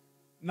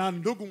na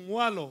ndugu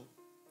Mwalo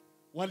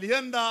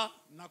walienda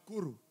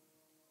Nakuru.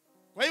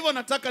 Kwa hivyo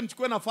nataka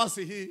nichukue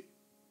nafasi hii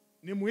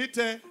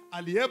nimuite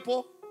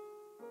aliyepo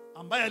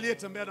ambaye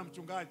aliyetembea na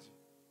mchungaji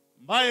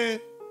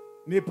ambaye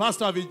ni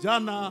Pastor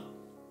Vijana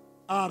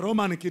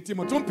Roman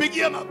Kitimo.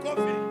 Tumpigie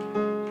makofi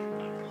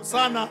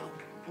sana,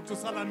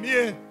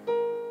 utusalamie.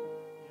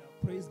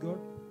 Praise God.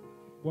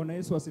 Bwana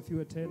Yesu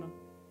asifiwe tena.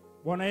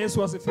 Bwana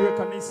Yesu asifiwe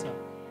kanisa.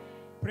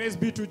 Praise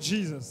be to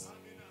Jesus.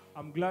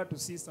 I'm glad to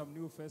see some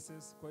new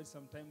faces. Quite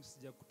sometimes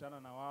sijakutana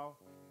na wao.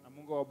 Na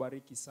Mungu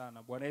awabariki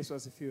sana. Bwana Yesu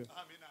asifiwe.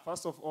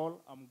 First of all,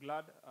 I'm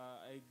glad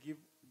I give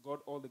God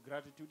all the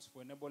gratitudes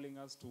for enabling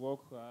us to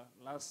walk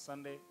last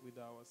Sunday with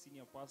our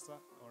senior pastor,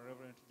 our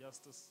Reverend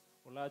Justus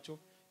Olacho.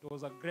 It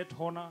was a great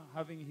honor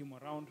having him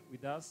around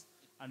with us,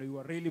 and we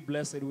were really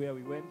blessed where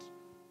we went.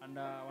 And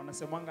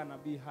wanasemanga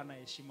nabii hana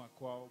heshima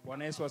kwao.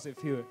 Bwana Yesu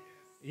asifiwe.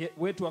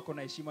 Wetu wako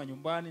na heshima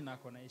nyumbani na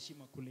wako na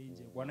heshima kule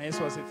nje. Bwana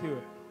Yesu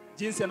asifiwe.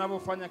 Jinsi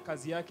anavyofanya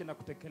kazi yake na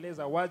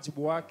kutekeleza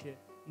wajibu wake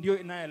ndio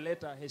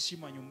inayoleta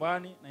heshima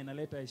nyumbani na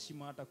inaleta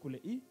heshima hata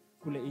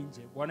kule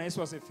nje. Bwana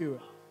Yesu asifiwe.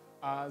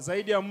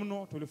 Zaidi ya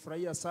mno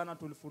tulifurahia sana,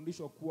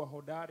 tulifundishwa kuwa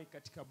hodari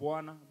katika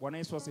Bwana. Bwana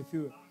Yesu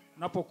asifiwe.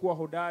 Unapokuwa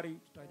hodari,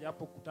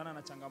 tutajapokutana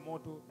na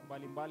changamoto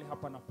mbalimbali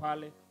hapa na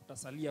pale,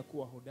 utasalia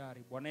kuwa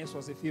hodari. Bwana Yesu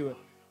asifiwe.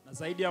 Na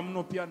zaidi ya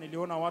mno pia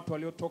niliona watu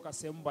waliotoka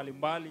sehemu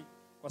mbalimbali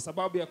kwa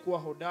sababu ya kuwa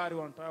hodari,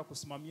 wanataka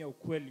kusimamia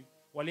ukweli,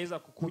 waliweza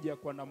kukuja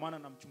kuandamana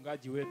na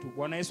mchungaji wetu.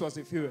 Bwana Yesu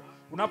asifiwe.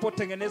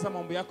 Unapotengeneza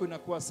mambo yako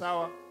inakuwa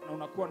sawa na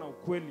unakuwa na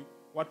ukweli,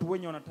 watu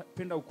wenye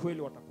wanapenda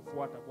ukweli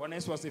watakufuata. Bwana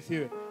Yesu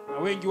asifiwe. Na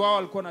wengi wao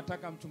walikuwa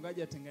wanataka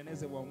mchungaji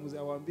atengeneze uamuzi,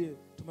 awaambie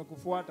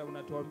tumekufuata,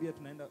 unatuambia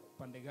tunaenda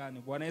pande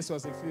gani. Bwana Yesu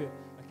asifiwe.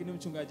 Lakini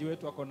mchungaji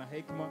wetu ako na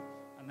hekima,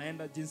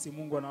 anaenda jinsi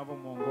Mungu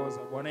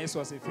anavyomuongoza. Bwana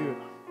Yesu asifiwe.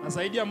 Na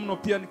zaidi ya mno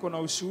pia niko na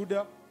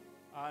ushuhuda.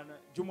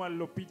 Juma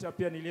lililopita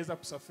pia niliweza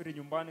kusafiri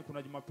nyumbani,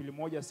 kuna Jumapili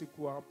moja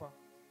sikuwa hapa.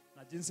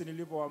 Na jinsi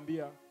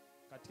nilivyowaambia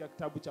katika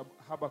kitabu cha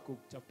Habakkuk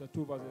chapter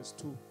 2 verses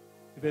 2.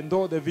 Even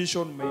though the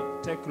vision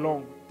may take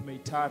long, it may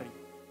tarry,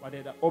 but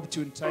at the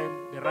opportune time,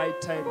 the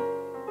right time,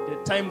 the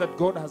time that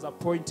God has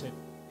appointed,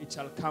 it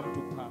shall come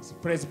to pass.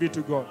 Praise be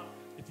to God.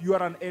 If you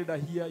are an elder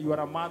here, you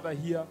are a mother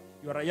here,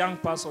 you are a young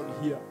person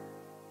here.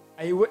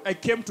 I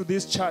came to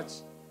this church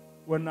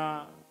when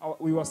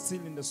we were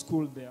still in the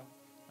school there.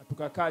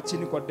 Tukakaa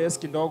chini kwa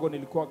desk ndogo,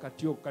 nilikuwa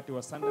wakati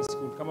wa Sunday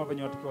school. Kama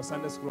venye watu wa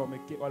Sunday school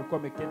walikuwa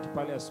wameketi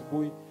pale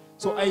asubuhi.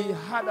 So I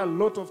had a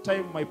lot of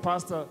time my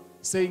pastor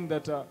saying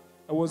that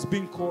I was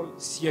being called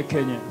Sie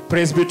Kenya.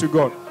 Praise be to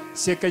God.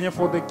 Sie Kenya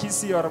for the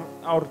Kisi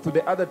or to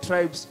the other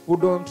tribes who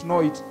don't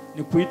know it,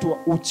 ni kuitwa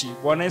uchi.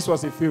 Bwana Yesu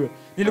asifiwe.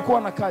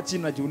 Nilikuwa nakaa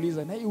chini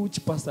najiuliza, na hii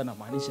uchi pastor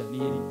anamaanisha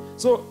nini?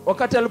 So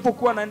wakati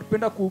alipokuwa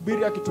anapenda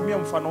kuhubiri akitumia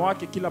mfano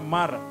wake kila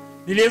mara,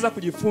 niliweza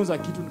kujifunza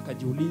kitu,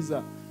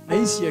 nikajiuliza, na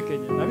hii Sie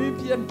Kenya. Na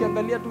mimi pia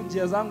nikiangalia tu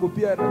njia zangu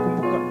pia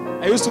nakumbuka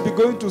I used to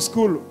be going to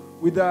school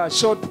with a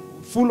short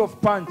full of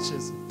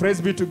punches.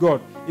 Praise be to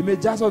God.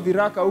 Imejazwa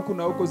viraka huku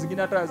na huko,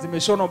 zingine hata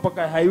zimeshona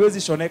mpaka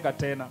haiwezi shoneka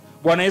tena.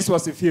 Bwana Yesu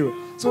asifiwe.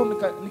 So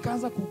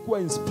nikaanza kukua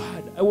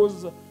inspired. I was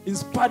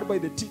inspired by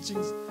the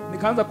teachings.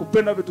 Nikaanza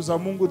kupenda vitu za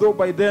Mungu, though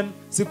by then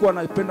sikuwa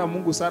napenda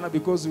Mungu sana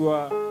because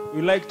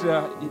we liked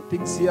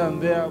things here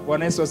and there.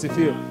 Bwana Yesu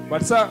asifiwe.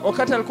 But sasa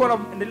wakati alikuwa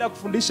anaendelea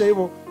kufundisha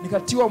hivyo,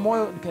 nikatiwa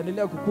moyo,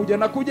 nikaendelea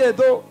kukuja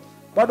though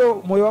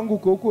bado moyo wangu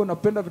uko huko,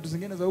 napenda vitu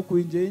zingine za huku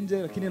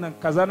nje, lakini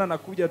nakazana na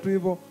kuja tu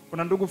hivyo.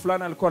 Kuna ndugu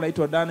fulani alikuwa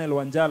anaitwa Daniel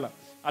Wanjala,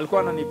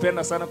 alikuwa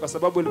ananipenda sana kwa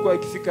sababu ilikuwa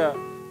ikifika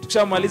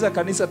tukishamaliza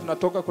kanisa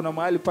tunatoka, kuna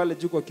mahali pale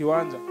juu kwa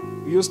kiwanja,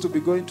 we used to be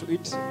going to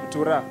eat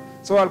mtura.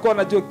 So alikuwa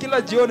anajua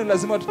kila jioni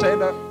lazima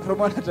tutaenda,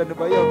 Roman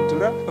atanibaia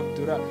mtura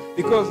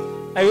because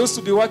I used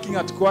to be working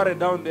at Kware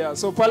down there.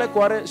 So pale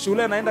Kware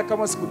shule naenda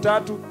kama siku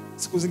 3,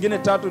 siku zingine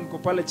 3 niko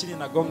pale chini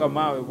nagonga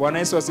mawe. Bwana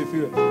Yesu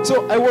asifiwe.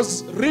 So I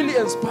was really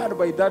inspired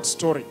by that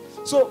story.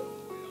 So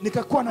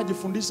nikakuwa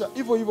najifundisha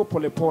hivyo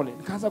polepole.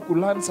 Nikaanza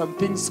kulearn some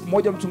things. Siku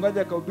moja mchungaji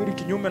akahubiri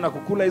kinyume na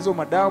kukula hizo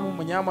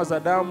madamu, nyama za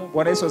damu.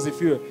 Bwana Yesu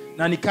asifiwe.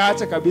 Na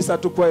nikaacha kabisa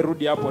tu kwa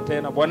irudi hapo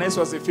tena. Bwana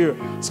Yesu asifiwe.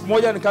 Siku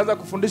moja nikaanza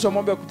kufundishwa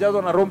mambo ya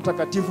kujazwa na Roho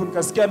Mtakatifu,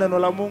 nikasikia neno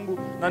la Mungu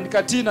na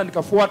nikatii na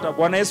nikafuata.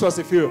 Bwana Yesu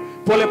asifiwe.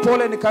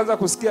 Polepole nikaanza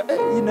kusikia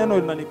hii neno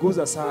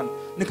linaniguza sana.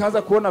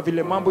 Nikaanza kuona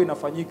vile mambo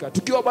inafanyika.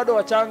 Tukiwa bado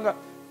wachanga,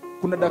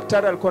 kuna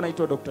daktari alikuwa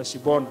anaitwa Dr.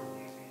 Shibona.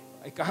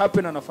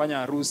 Ikahappen anafanya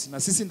harusi na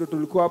sisi ndo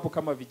tulikuwa hapo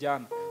kama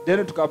vijana.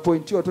 Then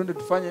tukapointiwa twende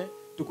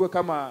tukue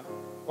kama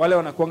wale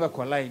wanakuanga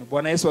kwa line.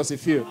 Bwana Yesu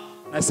asifiwe.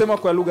 Nasema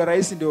kwa lugha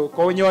rahisi ndio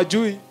kwa wenye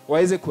wajui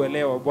waweze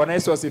kuelewa. Bwana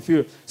Yesu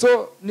asifiwe.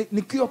 So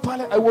nikiwa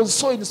pale I was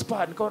so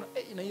inspired. Nikaona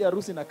na hii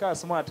harusi inakaa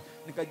smart.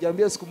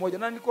 Nikajiambia siku moja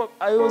na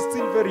I was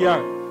still very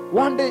young.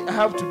 One day I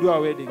have to do a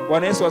wedding.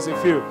 Bwana Yesu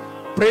asifiwe.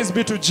 Praise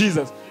be to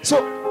Jesus. So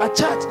a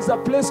church is a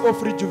place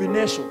of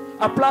rejuvenation.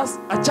 A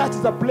church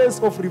is a place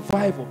of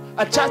revival.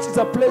 A church is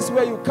a place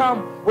where you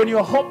come when you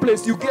are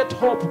hopeless, you get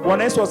hope.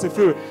 Bwana Yesu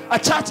asifiwe. A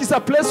church is a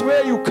place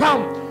where you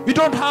come, you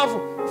don't have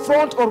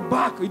front or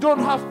back, you don't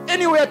have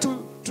anywhere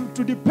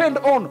to depend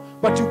on,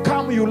 but you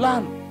come, you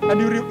learn, and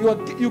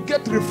you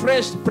get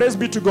refreshed. Praise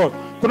be to God.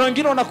 Kuna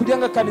wengine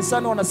wanakujanga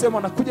kanisani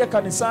wanasema nakuja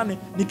kanisani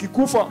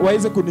nikikufa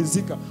waweze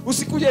kunizika.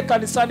 Usikuje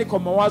kanisani kwa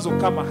mawazo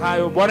kama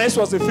hayo. Bwana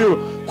Yesu asifiwe.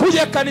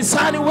 Kuja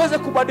kanisani uweze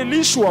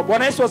kubadilishwa.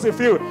 Bwana Yesu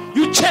asifiwe.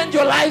 You change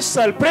your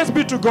lifestyle. Praise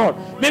be to God.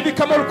 Maybe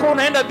kama ulikuwa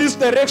unaenda this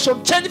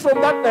direction, change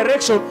from that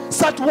direction,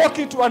 start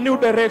walking to a new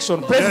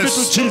direction. Praise be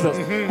to Jesus.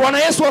 Bwana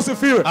Yesu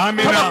asifiwe.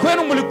 Kama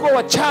kwenu mlikuwa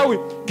wachawi,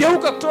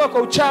 geuka kutoka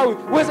kwa uchawi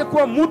uweze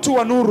kuwa mtu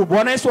wa nuru.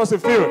 Bwana Yesu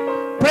asifiwe.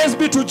 Praise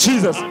be to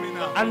Jesus.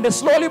 And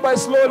slowly by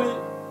slowly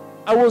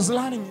I was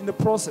learning in the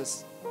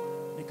process.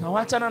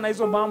 Nikawachana na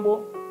hizo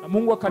mambo na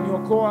Mungu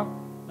akaniokoa,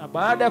 na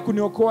baada ya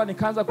kuniokoa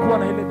nikaanza kuwa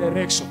na ile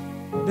direction.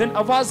 Then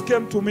a verse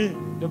came to me,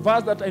 the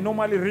verse that I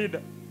normally read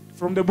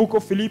from the book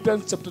of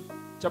Philippians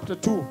chapter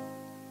 2.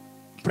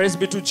 Praise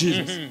be to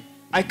Jesus.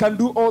 I can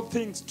do all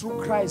things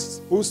through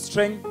Christ who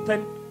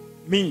strengthens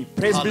me.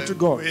 Praise be to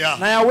God.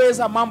 Na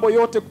yaweza mambo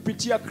yote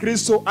kupitia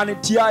Kristo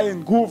anitiaye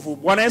nguvu.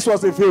 Bwana Yesu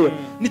asifiwe.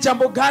 Ni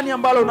jambo gani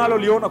ambalo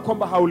unaloliona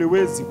kwamba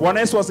hauliwezi? Bwana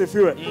Yesu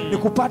asifiwe. Ni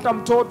kupata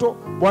mtoto.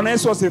 Bwana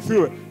Yesu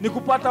asifiwe. Ni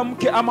kupata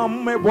mke ama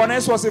mume. Bwana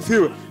Yesu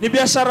asifiwe. Ni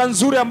biashara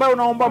nzuri ambayo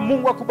unaomba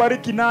Mungu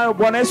akubariki nayo.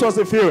 Bwana Yesu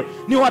asifiwe.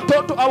 Ni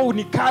watoto au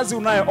ni kazi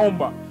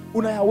unayoomba.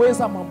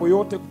 Unayaweza mambo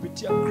yote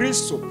kupitia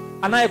Kristo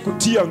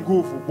anayekutia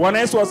nguvu. Bwana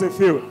Yesu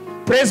asifiwe.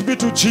 Praise be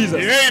to Jesus.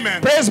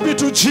 Amen. Praise be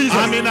to Jesus.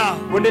 Amen.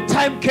 When the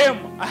time came,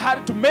 I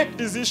had to make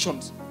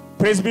decisions.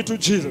 Praise be to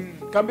Jesus.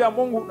 Kaambia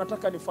Mungu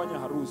nataka nifanye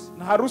harusi.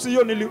 Na harusi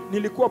hiyo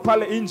nilikuwa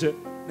pale nje.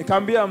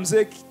 Nikaambia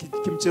mzee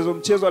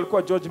mchezo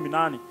alikuwa George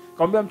Minani.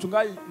 Kaambia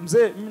mchungaji,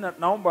 mzee mimi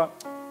naomba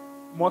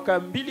mwaka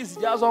 2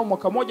 zijazo au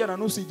mwaka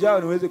 1.5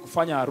 ijayo niweze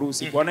kufanya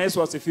harusi. Bwana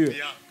Yesu asifiwe.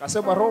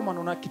 Kasema Roman,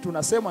 una kitu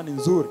unasema ni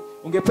nzuri.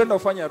 Ungependa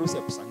ufanye harusi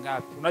ya pesa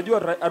ngapi?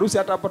 Unajua harusi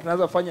hata hapa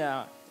tunaweza fanya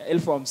ya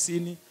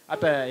 50,000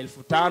 hata ya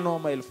 5,000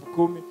 ama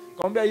 10,000.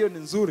 Kaambia hiyo ni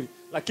nzuri,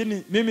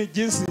 lakini mimi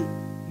jinsi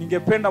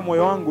ningependa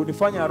moyo wangu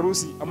nifanye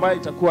harusi ambayo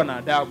itakuwa na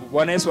adabu.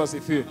 Bwana Yesu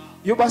asifiwe.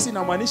 Hiyo basi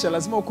inamaanisha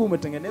lazima ukue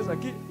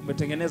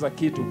umetengeneza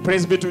kitu.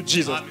 Praise be to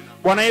Jesus.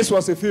 Bwana Yesu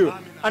asifiwe.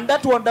 And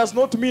that one does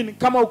not mean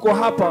kama uko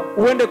hapa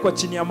uende kwa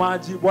chini ya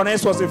maji. Bwana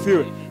Yesu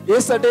asifiwe.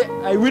 Yesterday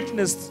I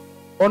witnessed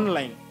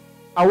online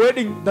a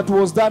wedding that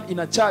was done in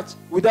a church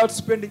without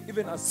spending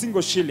even a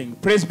single shilling.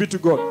 Praise be to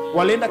God.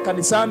 Walienda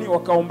kanisani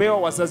wakaombewa,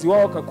 wazazi wao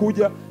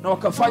wakakuja na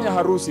wakafanya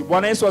harusi.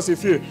 Bwana Yesu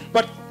asifiwe.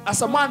 But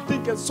as a man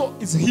thinketh, so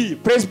is he.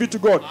 Praise be to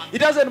God.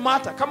 It doesn't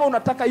matter kama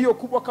unataka hiyo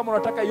kubwa, kama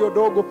unataka hiyo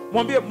dogo,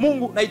 mwambie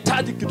Mungu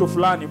nahitaji kitu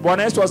fulani.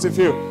 Bwana Yesu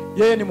asifiwe.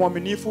 Yeye ni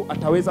mwaminifu,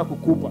 ataweza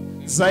kukupa.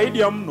 Zaidi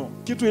ya mno,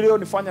 kitu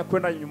iliyonifanya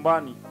kwenda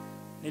nyumbani,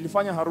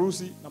 nilifanya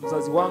harusi na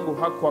mzazi wangu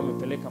hakuwa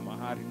amepeleka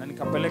mahari na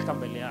nikapeleka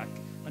mbele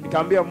yake. Na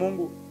nikaambia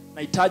Mungu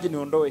nahitaji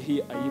niondoe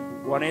hii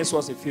aibu. Bwana Yesu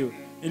asifiwe.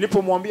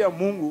 Nilipomwambia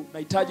Mungu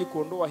nahitaji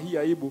kuondoa hii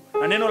aibu,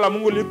 na neno la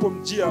Mungu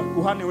lilipomjia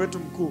kuhani wetu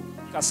mkuu,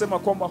 akasema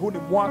kwamba huu ni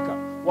mwaka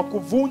wa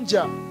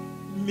kuvunja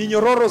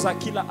minyororo za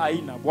kila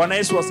aina. Bwana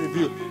Yesu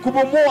asifiwe.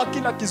 Kubomoa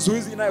kila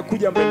kizuizi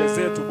inayokuja mbele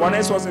zetu. Bwana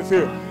Yesu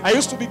asifiwe. I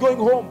used to be going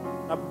home.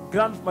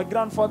 My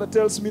grandfather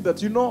tells me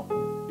that, you know,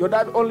 your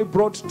dad only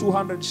brought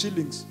 200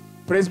 shillings.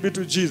 Praise be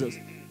to Jesus.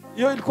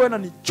 Hiyo ilikuwa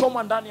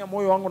inanichoma ndani ya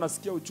moyo wangu,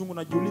 nasikia uchungu,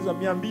 najiuliza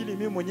 200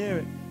 mimi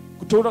mwenyewe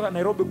kutoka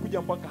Nairobi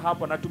kuja mpaka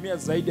hapa natumia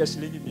zaidi ya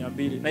shilingi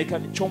 200, na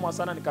ikanichoma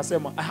sana,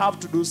 nikasema I have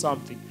to do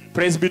something.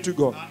 Praise be to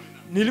God.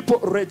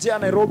 Niliporejea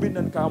Nairobi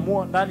na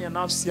nikaamua ndani ya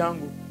nafsi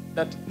yangu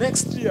that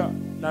next year,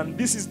 and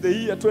this is the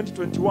year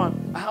 2021,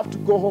 I have to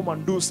go home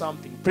and do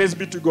something. Praise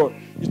be to God.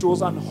 It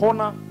was an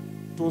honor.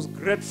 It was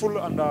grateful,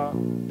 and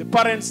the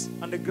parents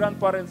and the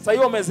grandparents, sasa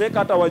hiyo wamezeeka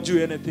hata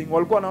wajui anything.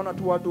 Walikuwa wanaona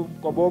tu watu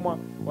kwa boma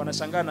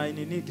wanashangaa na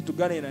nini kitu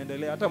gani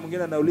inaendelea. Hata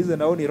mwingine anauliza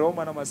nao ni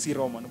Roman ama si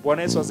Roman.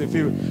 Bwana Yesu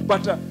asifiwe.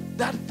 But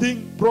that thing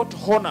brought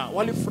honor.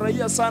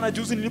 Walifurahia sana.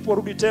 Juzi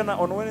niliporudi tena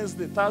on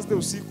Wednesday, Thursday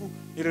usiku,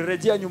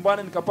 nilirejea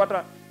nyumbani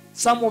nikapata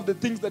some of the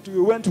things that we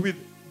went with,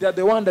 they are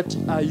the one that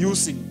are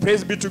using.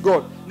 Praise be to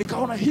God.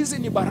 Nikaona hizi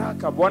ni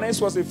baraka. Bwana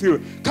Yesu asifiwe.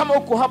 Kama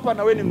uko hapa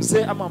na wewe ni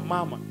mzee ama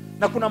mama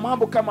na kuna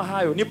mambo kama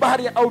hayo, ni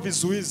baharia au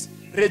vizuizi,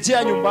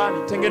 rejea nyumbani,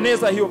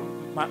 tengeneza hiyo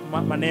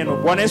maneno.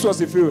 Bwana Yesu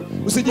asifiwe.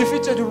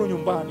 Usijifiche tu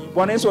nyumbani.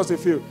 Bwana Yesu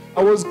asifiwe.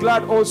 I was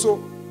glad also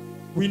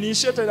we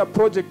initiated a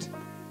project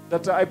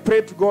that I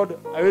prayed to God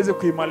aweze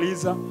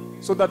kuimaliza,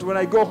 so that when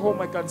I go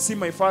home I can see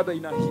my father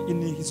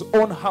in his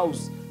own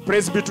house.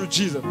 Praise be to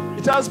Jesus.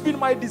 It has been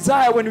my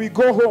desire when we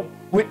go home,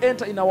 we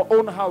enter in our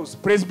own house.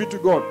 Praise be to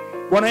God.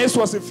 Bwana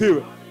Yesu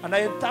asifiwe. And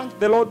I thank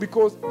the Lord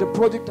because the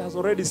project has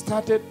already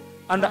started.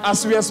 And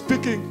as we are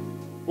speaking,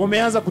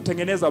 wameanza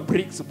kutengeneza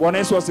bricks. Bwana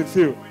Yesu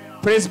asifiwe.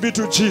 Praise be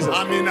to Jesus.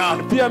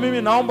 Amina. Pia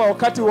mimi naomba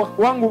wakati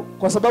wangu,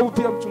 kwa sababu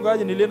pia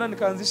mchungaji nilienda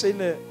nikaanzisha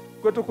ile,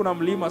 kwetu kuna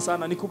mlima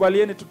sana.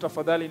 Nikubalieni tu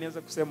tafadhali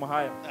niweze kusema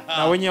haya.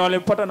 Na wenye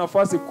walipata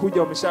nafasi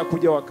kuja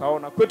wameshakuja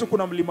wakaona. Kwetu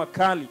kuna mlima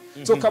kali.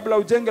 So kabla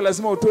ujenge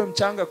lazima utoe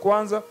mchanga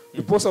kwanza,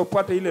 ndiposa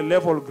upate ile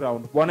level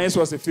ground. Bwana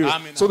Yesu asifiwe.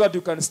 So that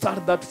you can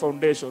start that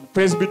foundation.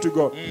 Praise be to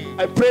God.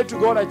 I pray to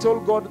God, I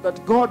told God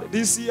that God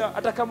this year,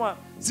 hata kama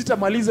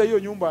sitamaliza hiyo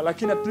nyumba,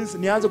 lakini at least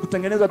nianze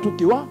kutengeneza tu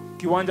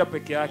kiwanja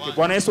peke yake.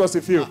 Bwana Yesu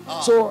asifiwe.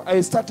 So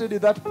I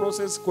started that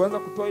process, kuanza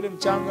kutoa ile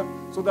mchanga,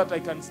 so that I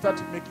can start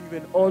making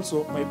even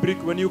also my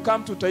brick. When you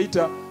come to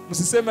Taita,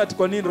 msiseme ati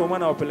kwa nini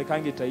Romana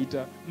wapelekangi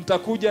Taita.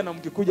 Mtakuja na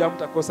mkikuja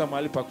hamtakosa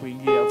mahali pa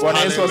kuingia. Bwana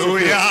Yesu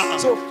asifiwe.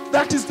 So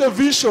that is the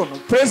vision.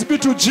 Praise be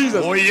to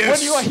Jesus. Oh, yes.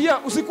 When you are here,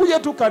 usikuje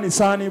tu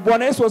kanisani.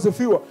 Bwana Yesu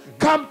asifiwe.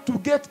 Come to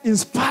get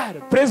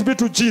inspired. Praise be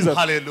to Jesus.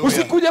 Hallelujah.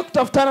 Usikuje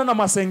kutafutana na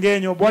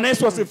masengenyo. Bwana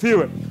Yesu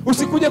asifiwe.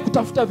 Usikuje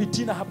kutafuta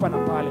vitina hapa na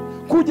pale.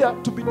 Kuja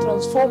to be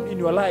transformed in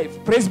your life.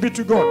 Praise be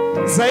to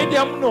God. Zaidi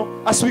ya mno,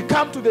 as we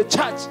come to the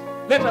church,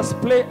 let us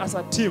play as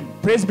a team.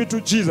 Praise be to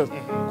Jesus.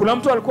 Kuna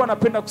mtu alikuwa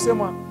anapenda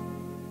kusema,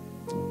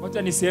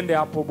 wacha nisiende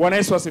hapo. Bwana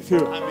Yesu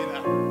asifiwe.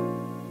 Amina.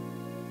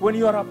 When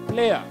you are a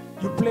player,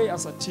 you play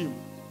as a team.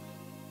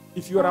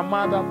 If you are a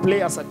mother,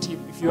 play as a team.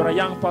 If you are a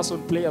young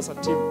person, play as a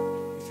team.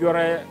 If you are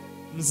a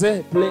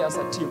mzee, play as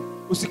a team.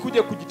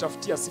 Usikuje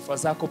kujitafutia sifa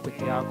zako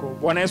peke yako.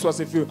 Bwana Yesu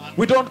asifiwe.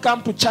 We don't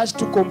come to church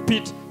to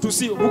compete, to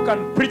see who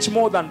can preach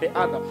more than the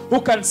other,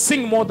 who can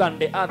sing more than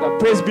the other.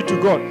 Praise be to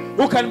God.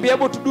 Who can be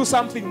able to do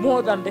something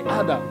more than the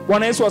other.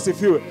 Bwana Yesu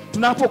asifiwe.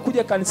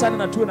 Tunapokuja kanisani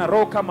na tuwe na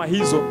roho kama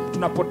hizo,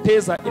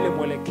 tunapoteza ile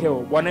mwelekeo.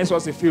 Bwana Yesu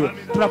asifiwe.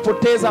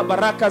 Tunapoteza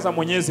baraka za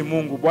Mwenyezi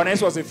Mungu. Bwana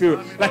Yesu asifiwe.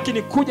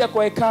 Lakini kuja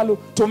kwa hekalu,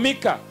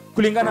 tumika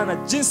kulingana na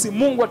jinsi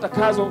Mungu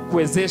atakazo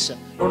kuwezesha.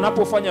 Na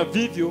unapofanya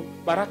vivyo,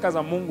 baraka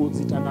za Mungu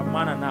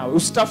zitaandamana nawe.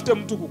 Usitafute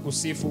mtu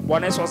kukusifu.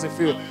 Bwana Yesu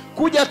asifiwe.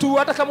 Kuja tu,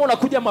 hata kama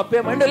unakuja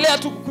mapema, endelea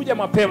tu kukuja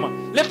mapema.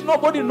 Let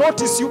nobody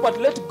notice you, but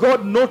let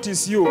God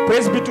notice you.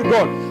 Praise be to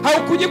God.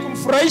 Haukuji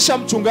kumfurahisha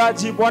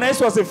mchungaji. Bwana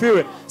Yesu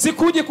asifiwe.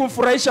 Sikuji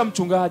kumfurahisha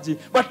mchungaji,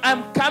 but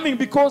I'm coming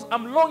because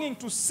I'm longing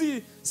to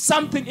see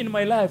something in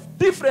my life,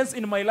 difference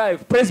in my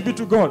life. Praise be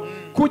to God.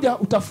 Kuja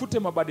utafute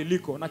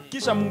mabadiliko, na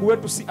kisha Mungu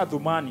wetu si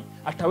adhumani,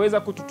 ataweza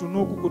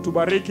kututunuku,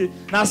 kutubariki.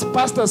 Na as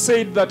pastor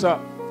said that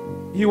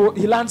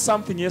he learned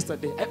something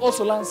yesterday, I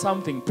also learned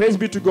something. Praise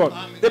be to God.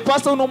 The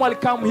pastor who normally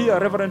come here,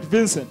 Reverend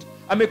Vincent,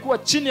 amekuwa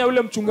chini ya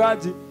yule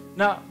mchungaji,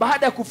 na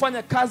baada ya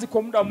kufanya kazi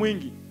kwa muda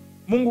mwingi,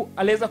 Mungu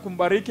aliweza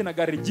kumbariki na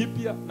gari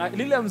jipya, na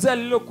lile mzee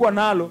alilokuwa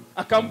nalo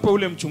akampa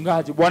ule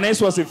mchungaji. Bwana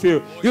Yesu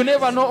asifiwe. You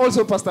never know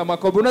also Pastor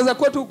Makobe. Unaweza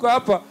kuwa tu uko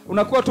hapa,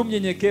 unakuwa tu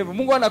mnyenyekevu,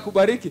 Mungu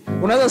anakubariki.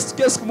 Unaweza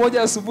sikia siku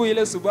moja asubuhi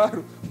ile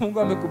Subaru, Mungu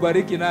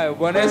amekubariki nayo.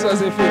 Bwana Yesu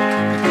asifiwe.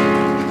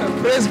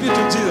 Praise be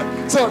to Jesus.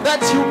 So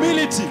that's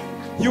humility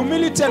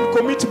and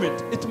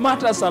commitment. It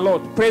matters a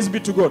lot. Praise be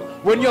to God.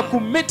 When you are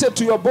committed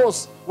to your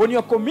boss, when you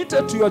are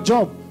committed to your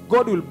job,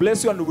 God will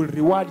bless you and will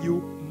reward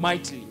you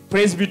mightily.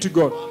 Praise be to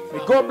God.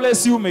 May God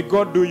bless you. May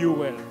God do you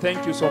well.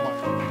 Thank you so much.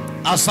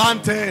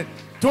 Asante.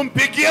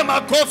 Tumpigie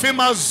makofi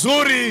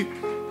mazuri.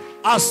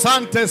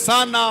 Asante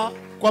sana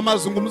kwa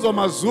mazungumzo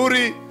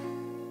mazuri.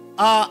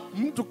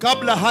 Mtu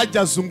kabla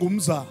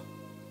hajazungumza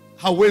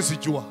hawezi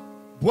jua.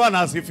 Bwana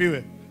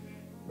asifiwe.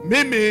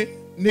 Mimi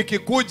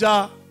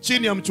nikikuja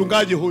chini ya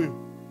mchungaji huyu,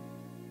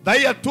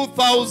 the year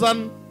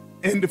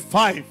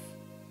 2005,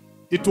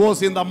 It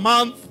was in the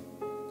month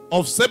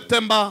of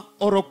September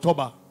or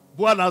October.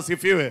 Bwana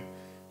asifiwe.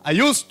 I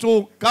used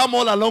to come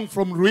all along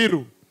from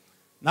Ruiru.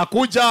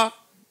 Nakuja,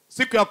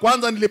 siku ya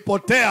kwanza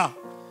nilipotea.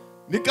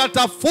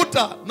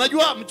 Nikatafuta,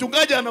 najua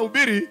mchungaji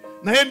anahubiri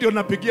na yeye ndio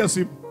napigia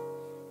simu.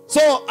 So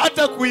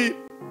hata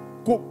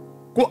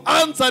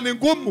kuanza ni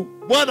ngumu.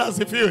 Bwana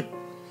asifiwe.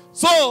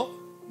 So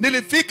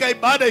nilifika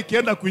ibada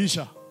ikienda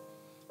kuisha.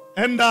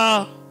 And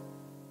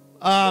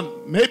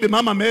maybe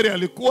Mama Mary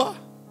alikuwa,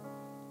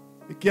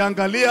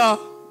 ikiangalia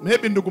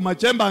maybe ndugu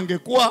Machemba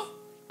angekuwa,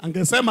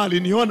 angesema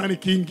aliniona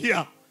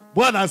nikiingia.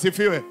 Bwana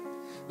asifiwe.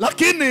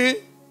 Lakini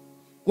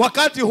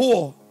wakati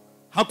huo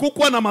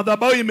hakukuwa na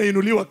madhabahu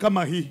imeinuliwa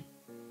kama hii.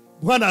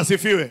 Bwana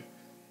asifiwe.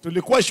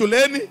 Tulikuwa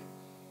shuleni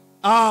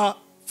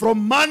from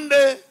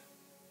Monday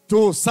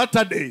to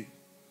Saturday.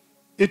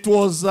 It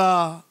was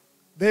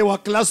they were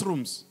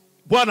classrooms.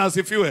 Bwana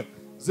asifiwe.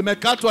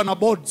 Zimekatwa na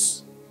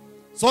boards.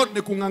 So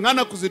ni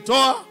kungangana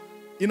kuzitoa,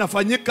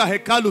 inafanyika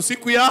hekalu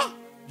siku ya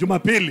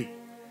Jumapili.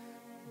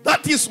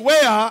 That is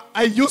where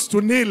I used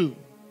to kneel.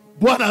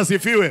 Bwana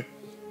asifiwe.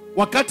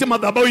 Wakati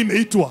madhabahu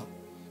imeitwa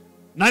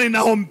na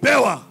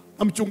ninaombewa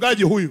na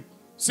mchungaji huyu,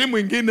 si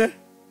mwingine.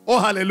 Oh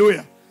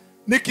haleluya.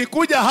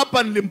 Nikikuja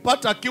hapa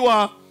nilimpata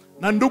akiwa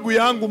na ndugu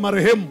yangu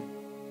marehemu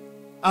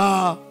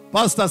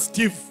Pastor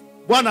Steve.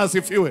 Bwana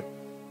asifiwe.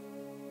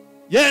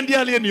 Yeye ndiye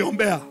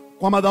aliyeniombea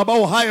kwa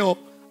madhabahu hayo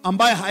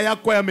ambaye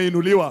hayakuwa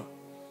yameinuliwa.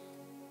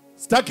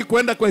 Sitaki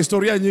kwenda kwa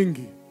historia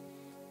nyingi.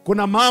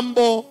 Kuna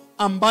mambo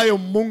ambayo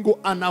Mungu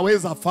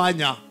anaweza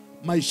fanya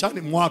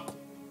maishani mwako.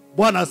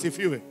 Bwana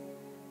asifiwe.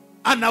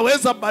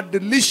 Anaweza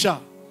badilisha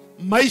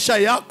maisha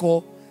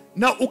yako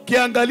na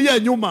ukiangalia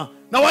nyuma.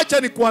 Na wacha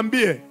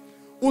nikuambie,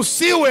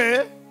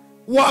 usiwe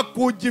wa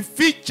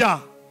kujificha,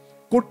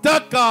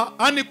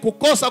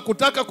 kukosa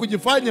kutaka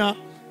kujifanya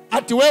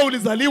ati wewe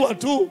ulizaliwa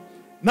tu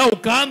na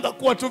ukaanza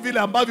kuwa tu vile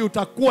ambavyo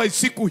utakuwa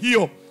siku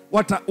hiyo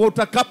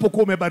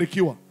utakapokuwa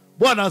umebarikiwa.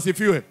 Bwana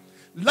asifiwe.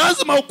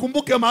 Lazima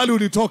ukumbuke mahali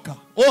ulitoka.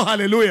 Oh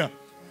haleluya.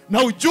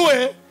 Na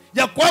ujue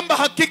ya kwamba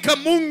hakika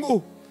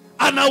Mungu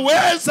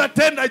anaweza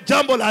tenda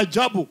jambo la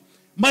ajabu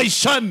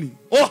maishani.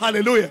 Oh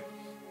haleluya.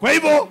 Kwa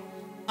hivyo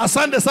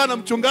asante sana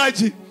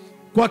mchungaji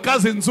kwa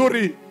kazi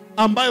nzuri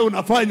ambayo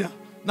unafanya,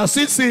 na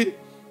sisi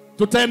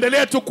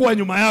tutaendelea tu kuwa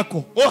nyuma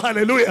yako. Oh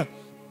haleluya.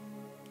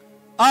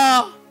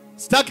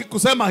 Sitaki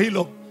kusema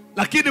hilo,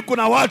 lakini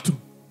kuna watu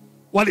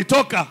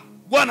walitoka,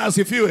 Bwana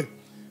asifiwe,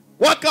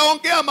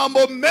 wakaongea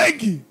mambo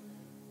mengi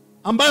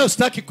ambayo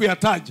sitaki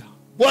kuyataja.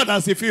 Bwana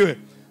asifiwe.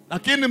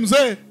 Lakini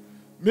mzee,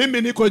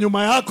 mimi niko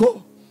nyuma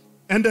yako,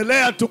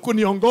 endelea tu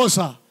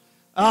kuniongoza.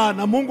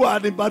 Na Mungu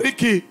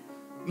anibariki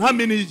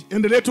nami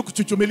niendelee tu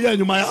kuchuchumilia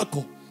nyuma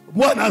yako.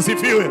 Bwana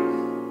asifiwe.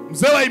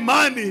 Mzee wa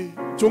imani,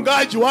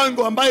 mchungaji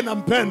wangu ambaye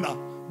nampenda.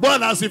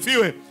 Bwana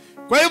asifiwe.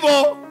 Kwa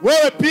hivyo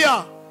wewe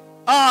pia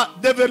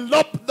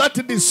develop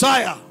that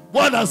desire.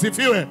 Bwana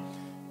asifiwe,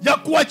 ya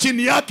kuwa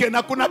chini yake,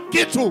 na kuna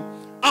kitu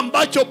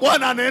ambacho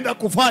Bwana anaenda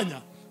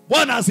kufanya.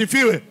 Bwana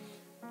asifiwe.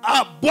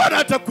 Bwana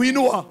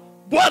atakuinua,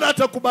 Bwana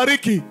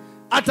atakubariki,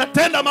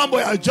 atatenda mambo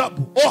ya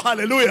ajabu. Oh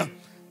haleluya.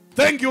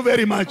 Thank you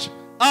very much.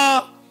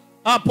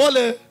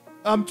 Pole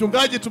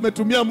mchungaji,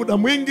 tumetumia muda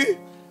mwingi,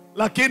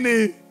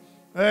 lakini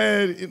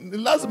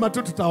lazima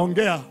tu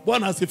tutaongea.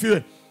 Bwana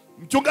asifiwe.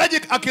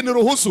 Mchungaji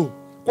akiniruhusu,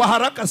 kwa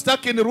haraka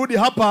sitaki nirudi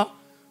hapa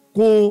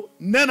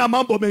kunena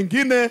mambo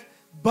mengine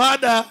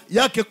baada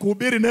yake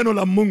kuhubiri neno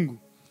la Mungu.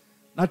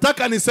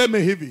 Nataka niseme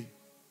hivi.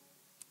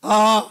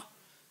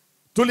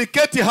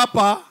 Tuliketi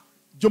hapa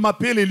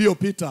Jumapili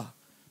iliyopita.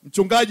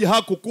 Mchungaji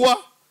hakukuwa,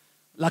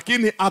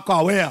 lakini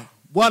akawea.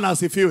 Bwana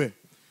asifiwe.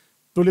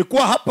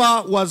 Tulikuwa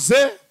hapa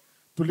wazee,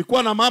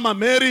 tulikuwa na Mama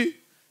Mary,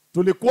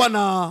 tulikuwa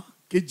na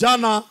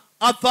kijana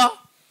Arthur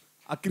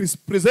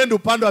akirepresent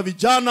upande wa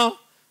vijana,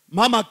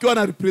 mama akiwa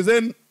na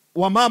represent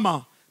wa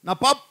mama, na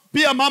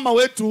pia mama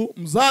wetu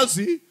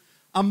mzazi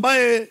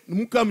ambaye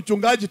ni mke wa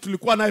mchungaji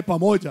tulikuwa naye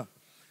pamoja.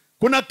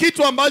 Kuna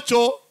kitu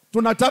ambacho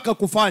tunataka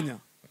kufanya.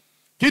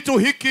 Kitu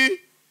hiki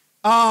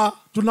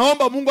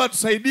tunaomba Mungu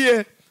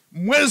atusaidie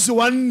mwezi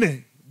wa 4.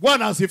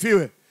 Bwana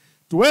asifiwe.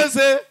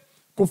 Tuweze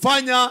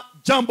kufanya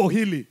jambo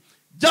hili.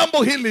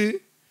 Jambo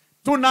hili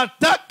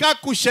tunataka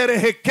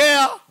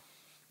kusherehekea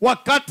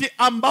wakati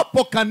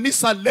ambapo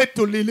kanisa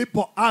letu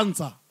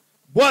lilipoanza.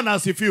 Bwana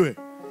asifiwe.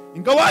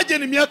 Ingawaje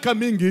ni miaka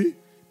mingi,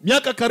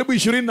 miaka karibu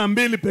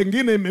 22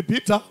 pengine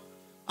imepita,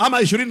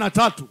 ama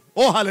 23.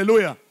 Oh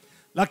haleluya.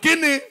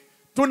 Lakini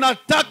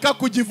tunataka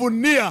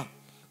kujivunia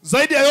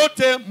zaidi ya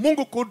yote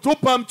Mungu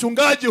kutupa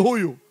mchungaji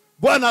huyu.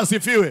 Bwana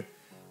asifiwe.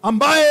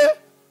 Ambaye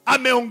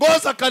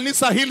ameongoza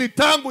kanisa hili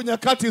tangu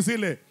nyakati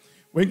zile.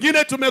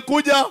 Wengine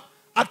tumekuja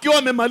akiwa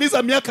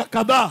amemaliza miaka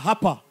kadhaa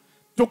hapa,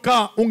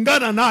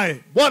 tukaungana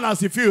naye. Bwana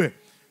asifiwe.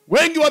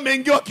 Wengi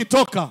wameingia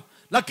wakitoka,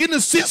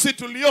 lakini sisi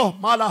tulio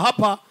mahala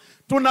hapa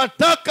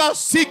tunataka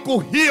siku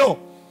hiyo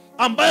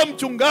ambayo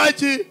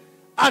mchungaji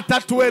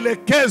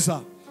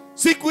atatuelekeza,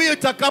 siku hiyo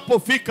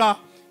itakapofika,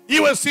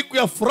 iwe siku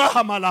ya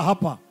furaha mahala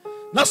hapa.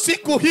 Na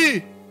siku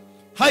hii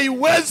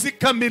haiwezi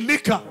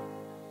kamilika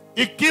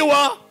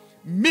ikiwa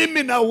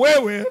mimi na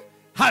wewe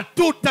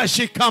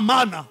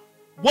hatutashikamana.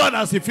 Bwana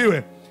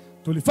asifiwe.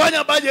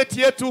 Tulifanya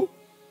bajeti yetu.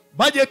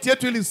 Bajeti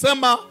yetu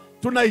ilisema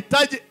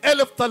tunahitaji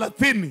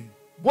 30,000.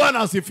 Bwana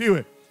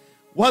asifiwe.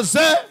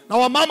 Wazee na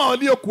wamama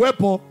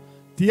waliokuwepo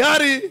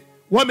tayari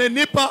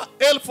wamenipa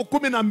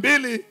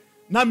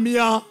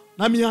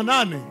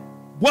 12,800.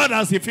 Bwana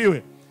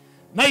asifiwe.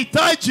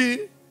 Nahitaji,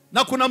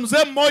 na kuna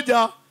mzee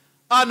mmoja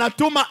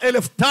anatuma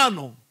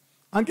 5,000.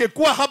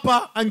 Angekuwa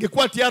hapa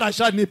angekuwa tayari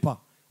ashanipa.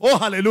 Oh,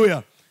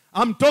 hallelujah.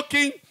 I'm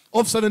talking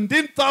of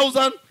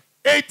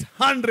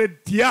 17,800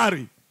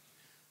 tayari.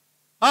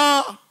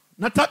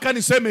 Nataka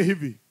niseme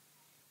hivi,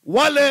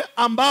 wale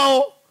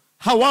ambao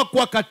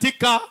hawakuwa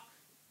katika,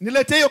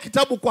 niletee hiyo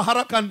kitabu kwa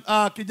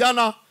haraka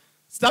kijana,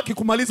 sitaki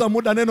kumaliza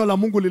muda, neno la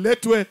Mungu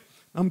liletwe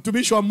na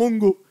mtumishi wa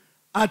Mungu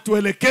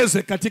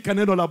atuelekeze katika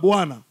neno la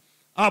Bwana.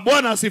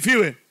 Bwana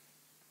asifiwe.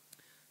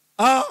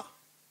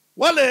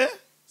 Wale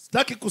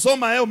sitaki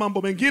kusoma hayo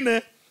mambo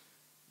mengine,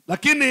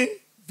 lakini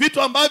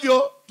vitu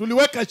ambavyo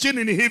tuliweka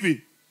chini ni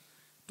hivi.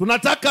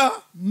 Tunataka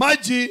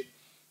maji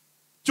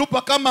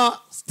chupa kama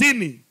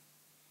 60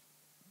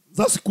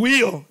 za siku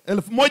hiyo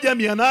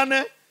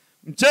 1,800,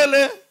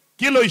 mchele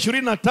kilo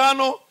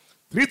 25,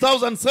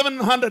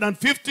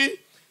 3,750.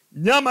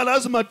 Nyama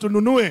lazima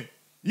tununue.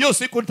 Hiyo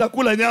siku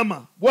nitakula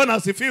nyama. Bwana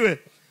asifiwe.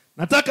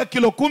 Nataka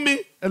kilo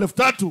 10,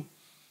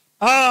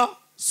 3,000.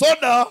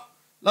 Soda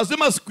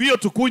lazima siku hiyo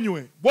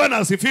tukunywe. Bwana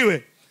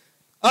asifiwe.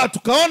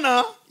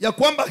 Tukaona ya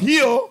kwamba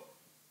hiyo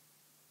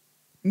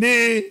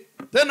ni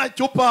tena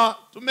chupa,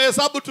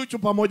 tumehesabu tu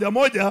chupa moja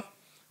moja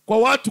kwa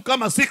watu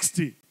kama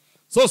 60.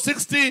 So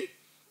 60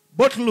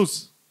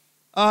 bottles.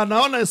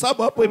 Naona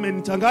hesabu hapo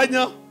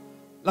imenichanganya,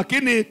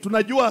 lakini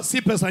tunajua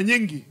si pesa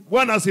nyingi.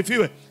 Bwana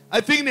asifiwe.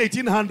 I think ni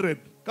 1,800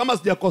 kama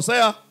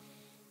sijakosea,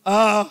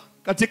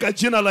 katika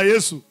jina la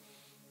Yesu.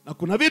 Na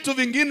kuna vitu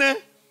vingine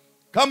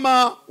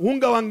kama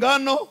unga wa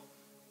ngano,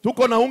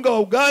 tuko na unga wa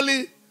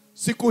ugali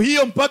siku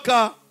hiyo,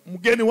 mpaka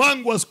mgeni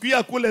wangu wa siku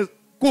hiyo kule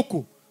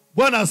kuku.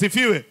 Bwana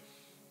asifiwe.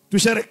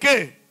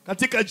 Tusherekee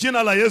katika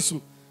jina la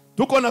Yesu.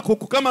 Tuko na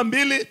kuku kama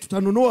 2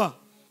 tutanunua.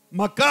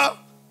 Makaa,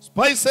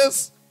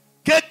 spices,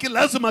 keki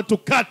lazima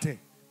tukate.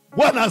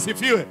 Bwana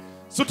asifiwe.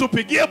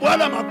 Situpigie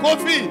Bwana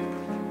makofi.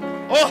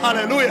 Oh,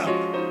 haleluya.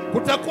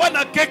 Kutakuwa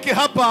na keki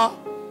hapa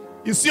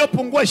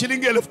isiyopungua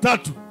shilingi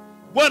 3,000.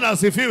 Bwana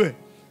asifiwe.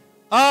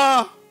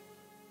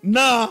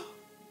 Na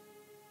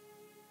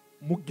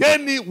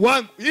mgeni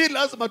wangu, hii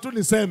lazima tu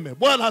niseme,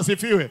 Bwana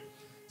asifiwe.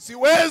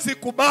 Siwezi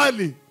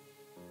kubali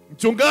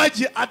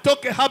mchungaji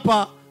atoke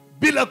hapa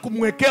bila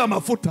kumwekea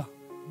mafuta.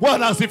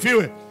 Bwana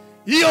asifiwe.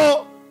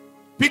 Hiyo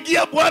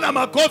pigia Bwana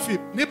makofi,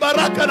 ni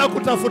baraka na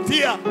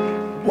kutafutia.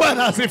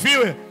 Bwana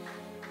asifiwe.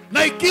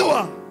 Na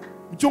ikiwa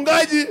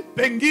mchungaji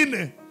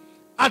pengine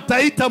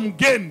ataita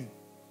mgeni,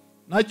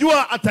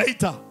 najua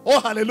ataita. Oh,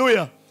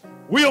 haleluya.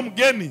 Huyo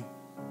mgeni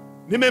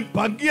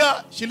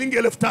nimempangia shilingi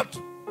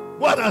 3,000.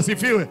 Bwana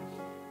asifiwe.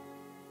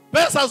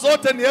 Pesa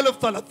zote ni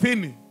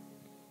 30,000.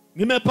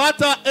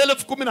 Nimepata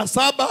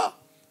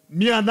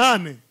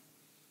 17,800.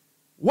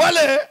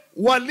 Wale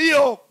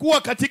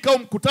waliokuwa katika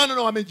mkutano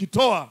na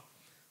wamejitoa,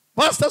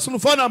 Pastor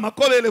Sulfana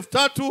Makobe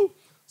 3,000,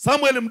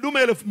 Samuel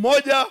Mdume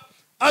 1,000,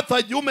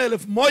 Arthur Jume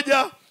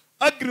 1,000,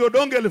 Agri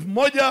Odonge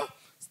 1,000,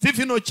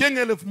 Stephen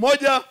Ochenge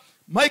 1,000,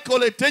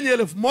 Michael Etenye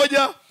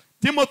 1,000,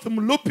 Timothy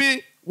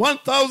Mlupi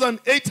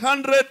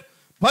 1,800,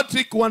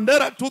 Patrick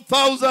Wandera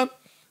 2,000,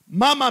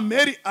 Mama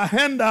Mary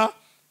Ahenda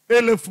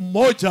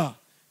 1,000.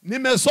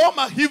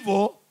 Nimesoma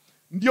hivyo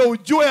ndio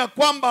ujue ya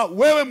kwamba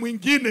wewe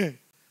mwingine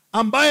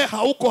ambaye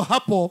hauko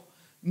hapo,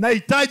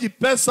 nahitaji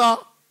pesa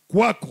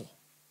kwako.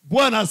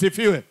 Bwana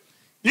asifiwe.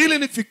 Ili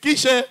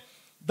nifikishe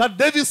the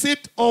deficit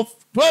of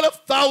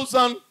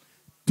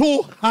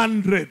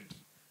 12,200.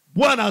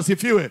 Bwana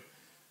asifiwe.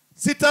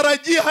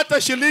 Sitarajii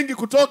hata shilingi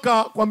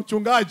kutoka kwa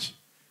mchungaji.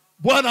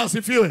 Bwana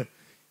asifiwe.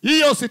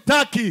 Hiyo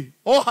sitaki.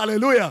 Oh,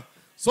 haleluya.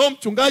 So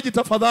mchungaji,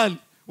 tafadhali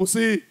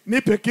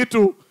usinipe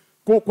kitu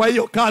kwa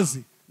hiyo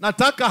kazi.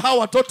 Nataka hawa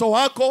watoto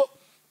wako,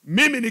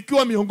 mimi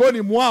nikiwa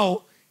miongoni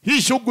mwao,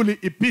 hii shughuli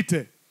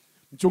ipite.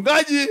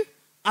 Mchungaji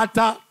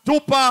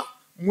atatupa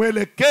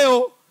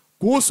mwelekeo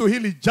kuhusu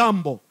hili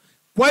jambo.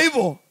 Kwa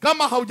hivyo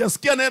kama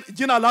haujasikia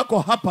jina lako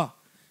hapa,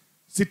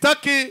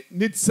 sitaki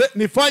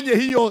nifanye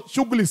hiyo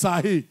shughuli saa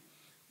hii,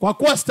 kwa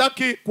kuwa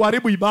sitaki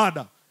kuharibu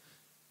ibada.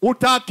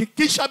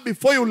 Utahakikisha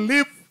before you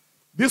leave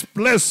this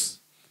place,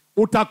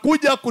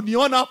 utakuja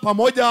kuniona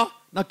pamoja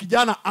na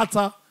kijana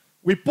hata.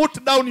 We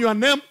put down your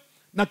name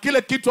na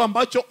kile kitu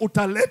ambacho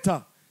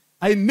utaleta.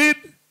 I need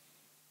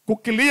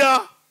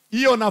kukilia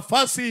hiyo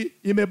nafasi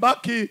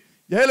imebaki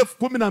ya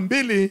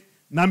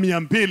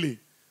 12,200.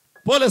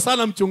 Pole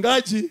sana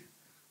mchungaji,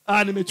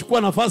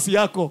 nimechukua nafasi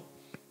yako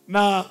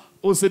na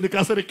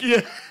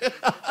usinikasirikie.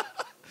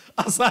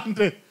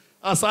 Asante,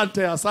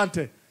 asante,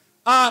 asante.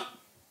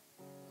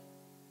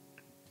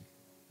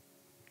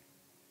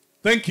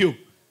 Thank you.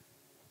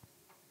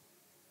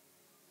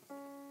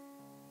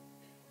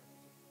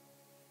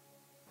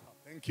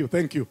 Thank you,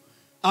 thank you.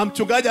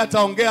 Mchungaji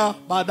ataongea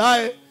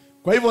baadaye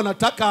Kwa hivyo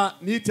nataka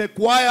niite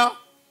kwaya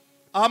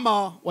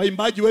ama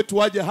waimbaji wetu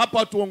waje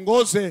hapa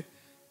tuongoze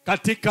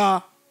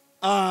katika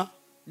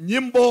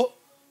nyimbo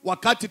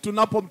wakati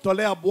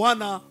tunapomtolea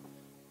Bwana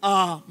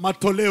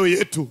matoleo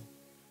yetu.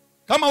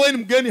 Kama wewe ni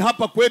mgeni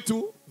hapa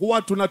kwetu,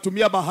 huwa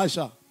tunatumia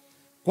bahasha.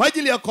 Kwa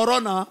ajili ya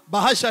corona,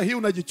 bahasha hii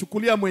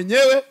unajichukulia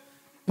mwenyewe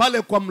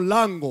pale kwa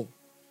mlango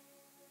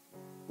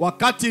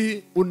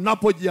wakati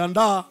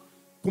unapojiandaa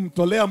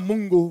kumtolea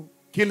Mungu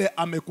kile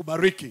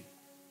amekubariki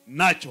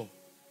nacho.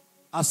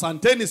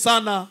 Asanteni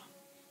sana.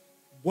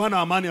 Bwana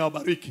amani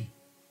awabariki.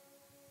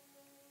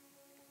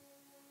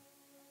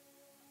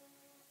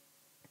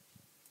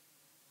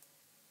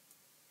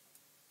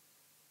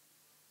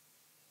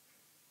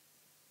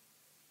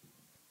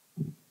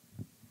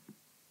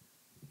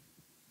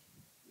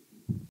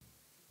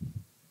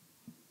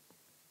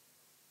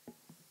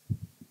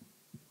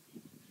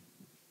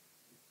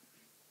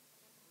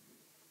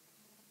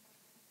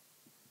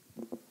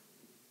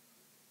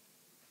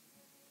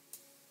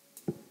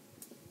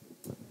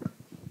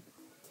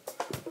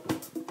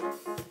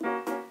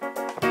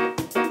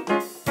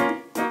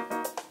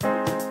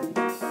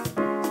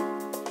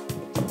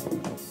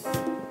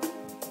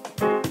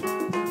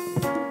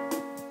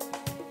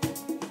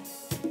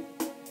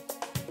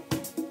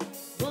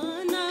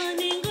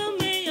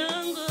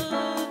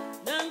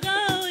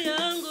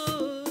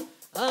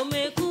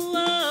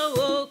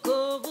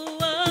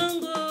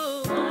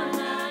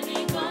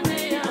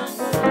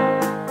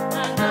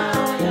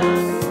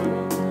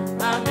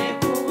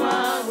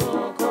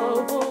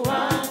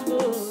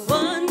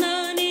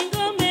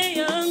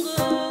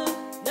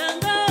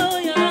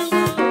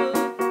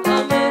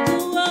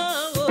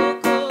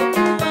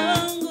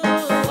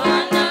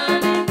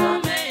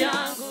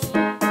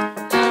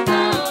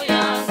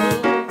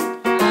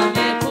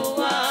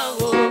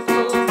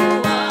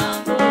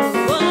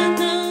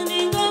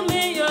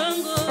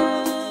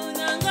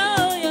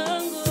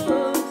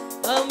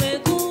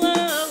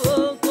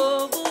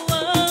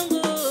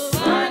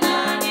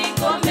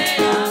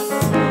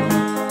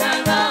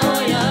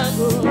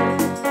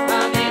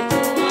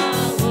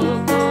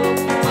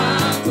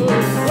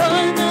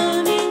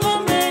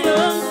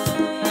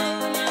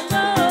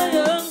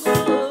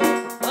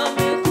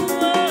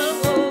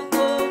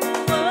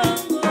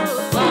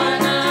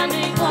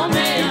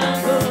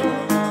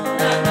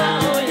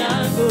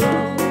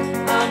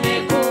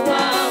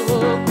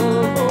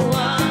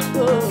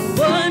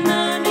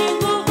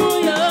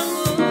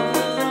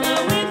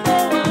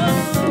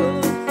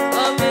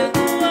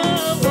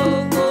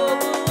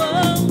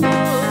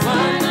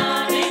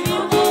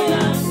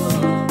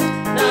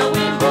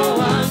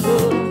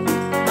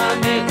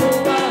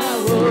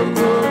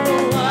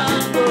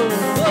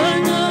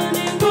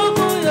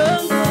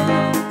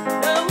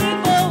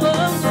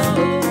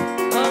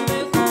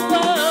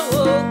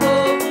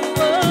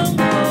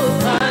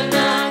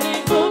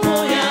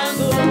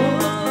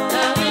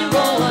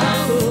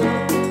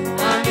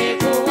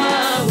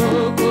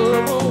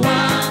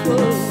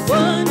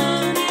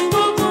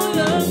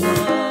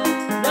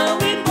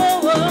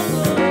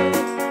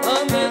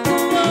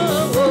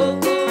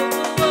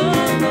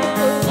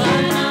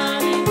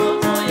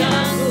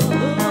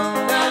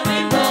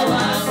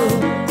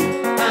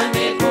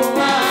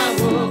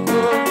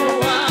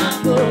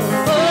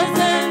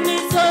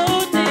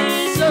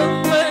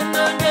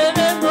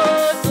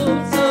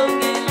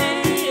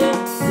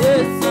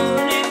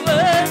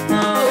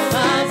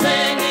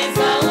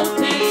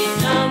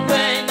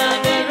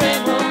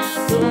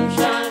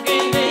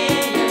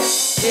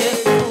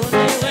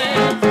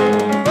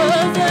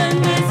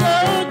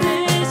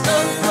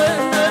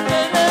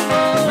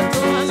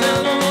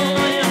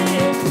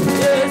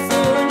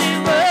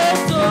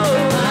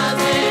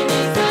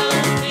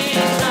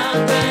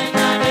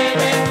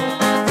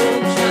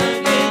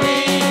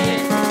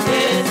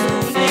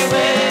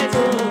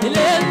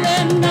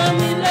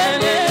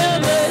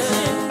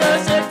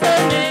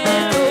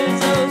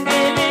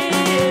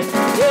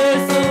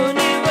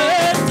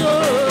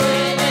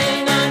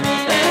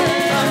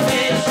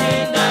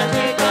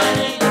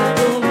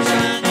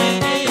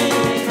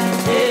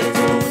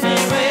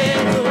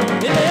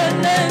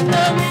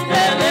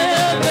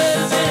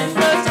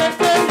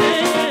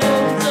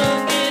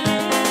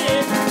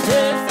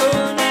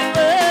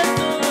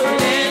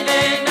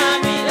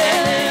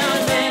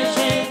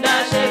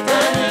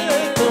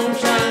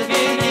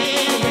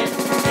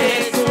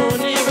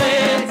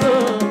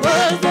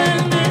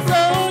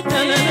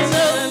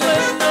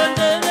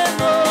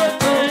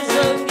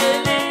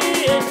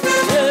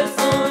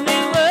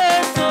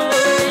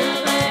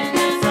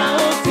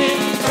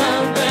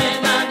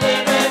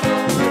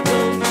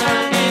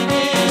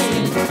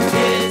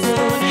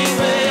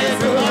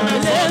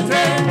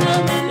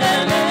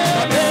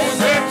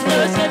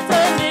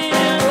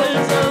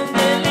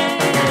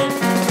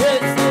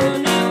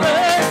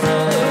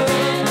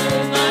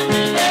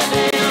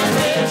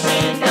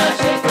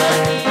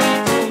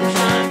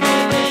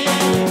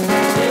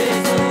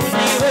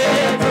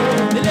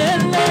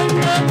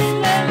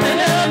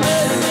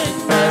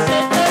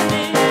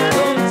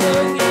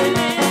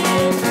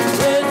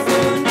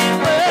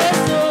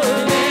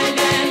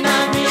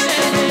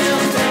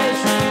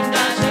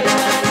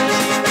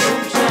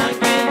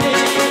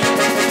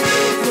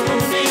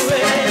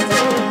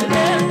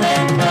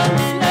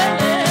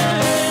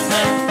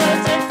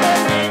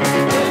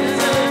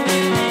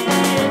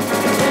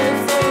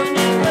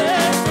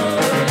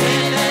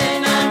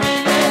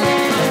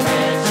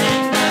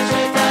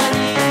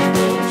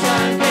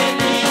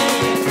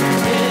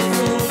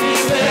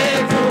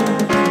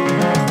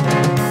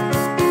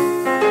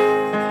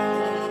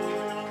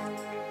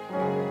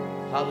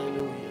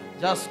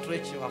 Just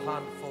stretch your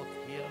hand forth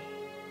here.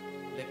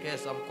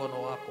 Lekeza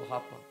mkono wako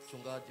hapa.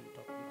 Mchungaji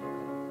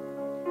utakuja.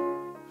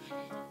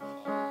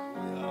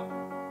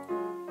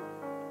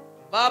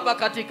 Baba,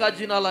 katika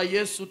jina la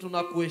Yesu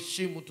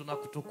tunakuheshimu,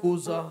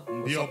 tunakutukuza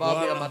kwa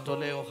sababu ya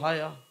matoleo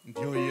haya.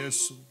 Ndio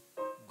Yesu.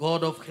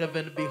 God of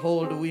heaven,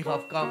 behold, we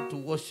have come to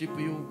worship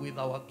you with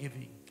our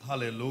giving.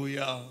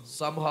 Hallelujah.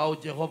 Somehow,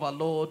 Jehovah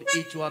Lord,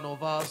 each one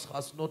of us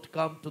has not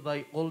come to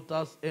thy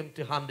altars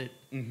empty-handed.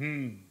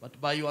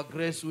 But by your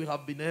grace we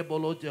have been able,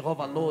 Lord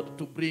Jehovah Lord,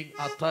 to bring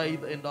a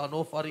tithe and an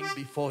offering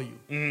before you.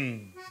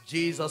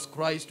 Jesus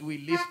Christ, we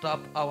lift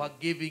up our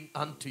giving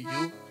unto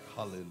you.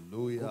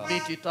 Hallelujah.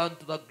 Commit it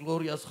unto the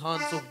glorious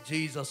hands of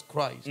Jesus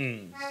Christ.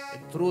 And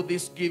through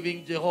this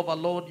giving, Jehovah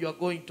Lord, you are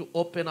going to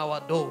open our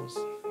doors.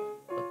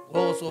 The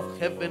doors of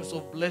heavens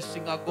of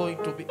blessing are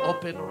going to be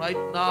open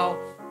right now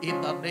in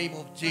the name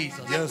of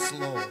Jesus. Yes,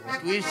 Lord.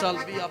 And we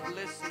shall be a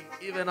blessing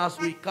even as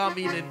we come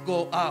in and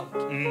go out.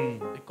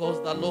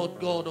 Because the Lord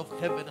God of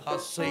heaven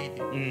has said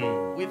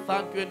it. We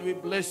thank you and we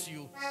bless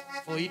you,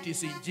 for it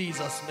is in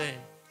Jesus' name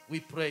we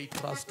pray,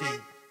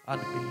 trusting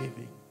and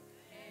believing.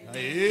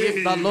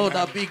 Give the Lord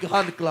a big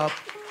hand clap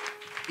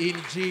in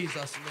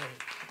Jesus' name.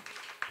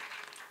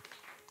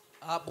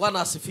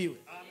 Bwana asifiwe.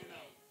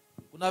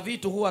 Kuna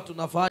vitu huwa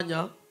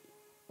tunafanya,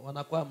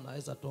 wanakuwa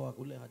mnaweza toa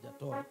kule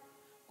hajatoa.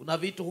 Kuna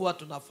vitu huwa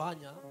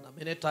tunafanya na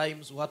many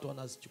times watu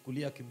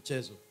wanazichukulia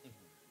kimchezo.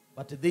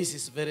 But this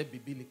is very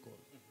biblical.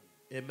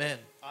 Amen.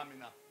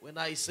 When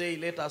I say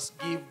let us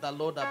give the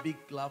Lord a big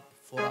clap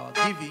for our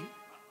giving,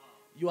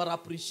 you are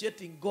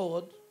appreciating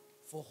God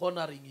for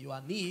honoring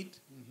your need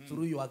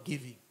through your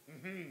giving.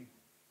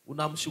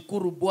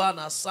 Unamshukuru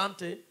Bwana,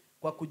 asante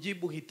kwa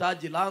kujibu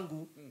hitaji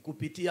langu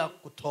kupitia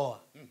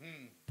kutoa.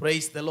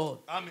 Praise the Lord.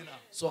 Amina.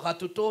 So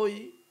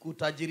hatutoi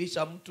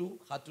kutajirisha mtu,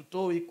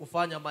 hatutoi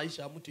kufanya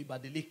maisha ya mtu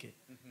ibadilike.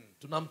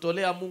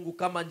 Tunamtolea Mungu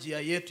kama njia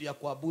yetu ya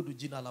kuabudu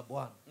jina la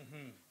Bwana.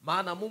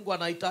 Maana Mungu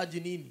anahitaji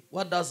nini?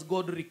 What does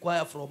God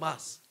require from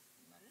us?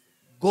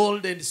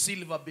 Gold and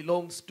silver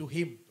belongs to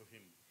him.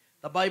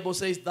 The Bible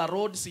says the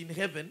roads in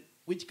heaven,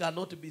 which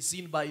cannot be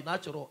seen by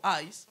natural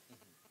eyes,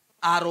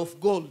 are of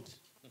gold.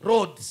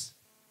 Roads.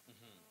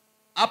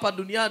 Hapa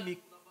duniani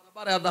kuna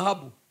barabara ya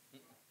dhahabu.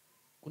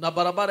 Kuna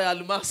barabara ya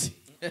almasi.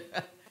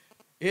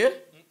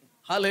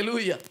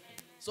 Hallelujah.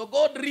 So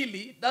God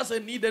really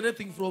doesn't need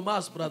anything from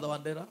us, Brother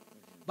Wandera.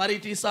 But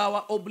it is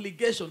our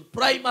obligation,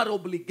 primary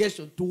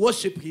obligation, to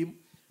worship him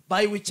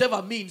by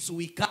whichever means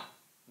we can,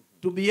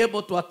 to be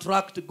able to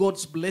attract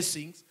God's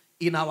blessings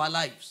in our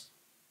lives.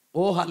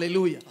 Oh,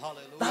 hallelujah.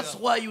 Hallelujah. That's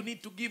why you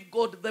need to give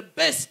God the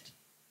best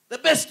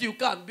you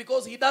can,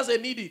 because he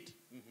doesn't need it.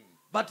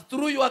 But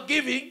through your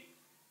giving,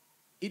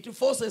 it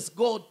forces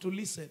God to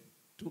listen,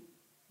 to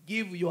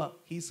give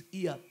his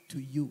ear to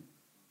you.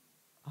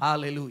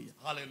 Hallelujah.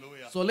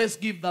 Hallelujah. So let's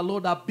give the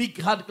Lord a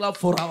big hand clap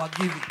for our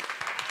giving.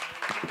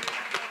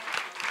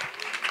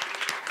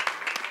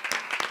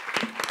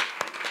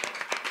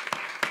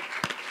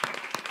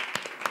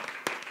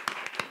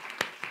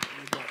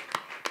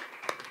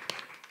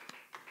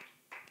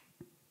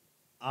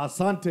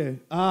 Asante.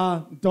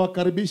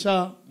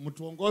 Nitawakaribisha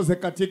mtuongoze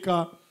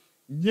katika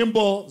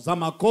nyimbo za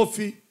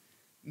makofi,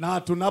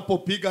 na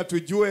tunapopiga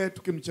tujue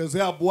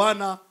tukimchezea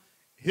Bwana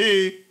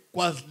hii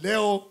kwa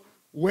leo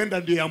huenda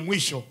ndio ya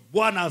mwisho.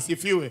 Bwana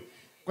asifiwe.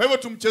 Kwa hivyo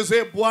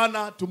tumchezee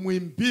Bwana,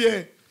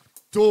 tumuimbie,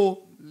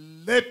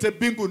 tulete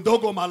bingu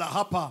ndogo mala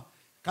hapa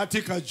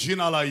katika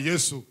jina la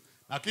Yesu.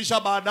 Na kisha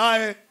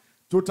baadaye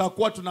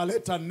tutakuwa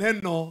tunaleta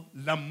neno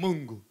la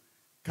Mungu.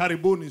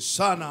 Karibuni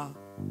sana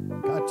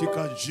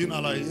katika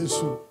jina la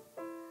Yesu.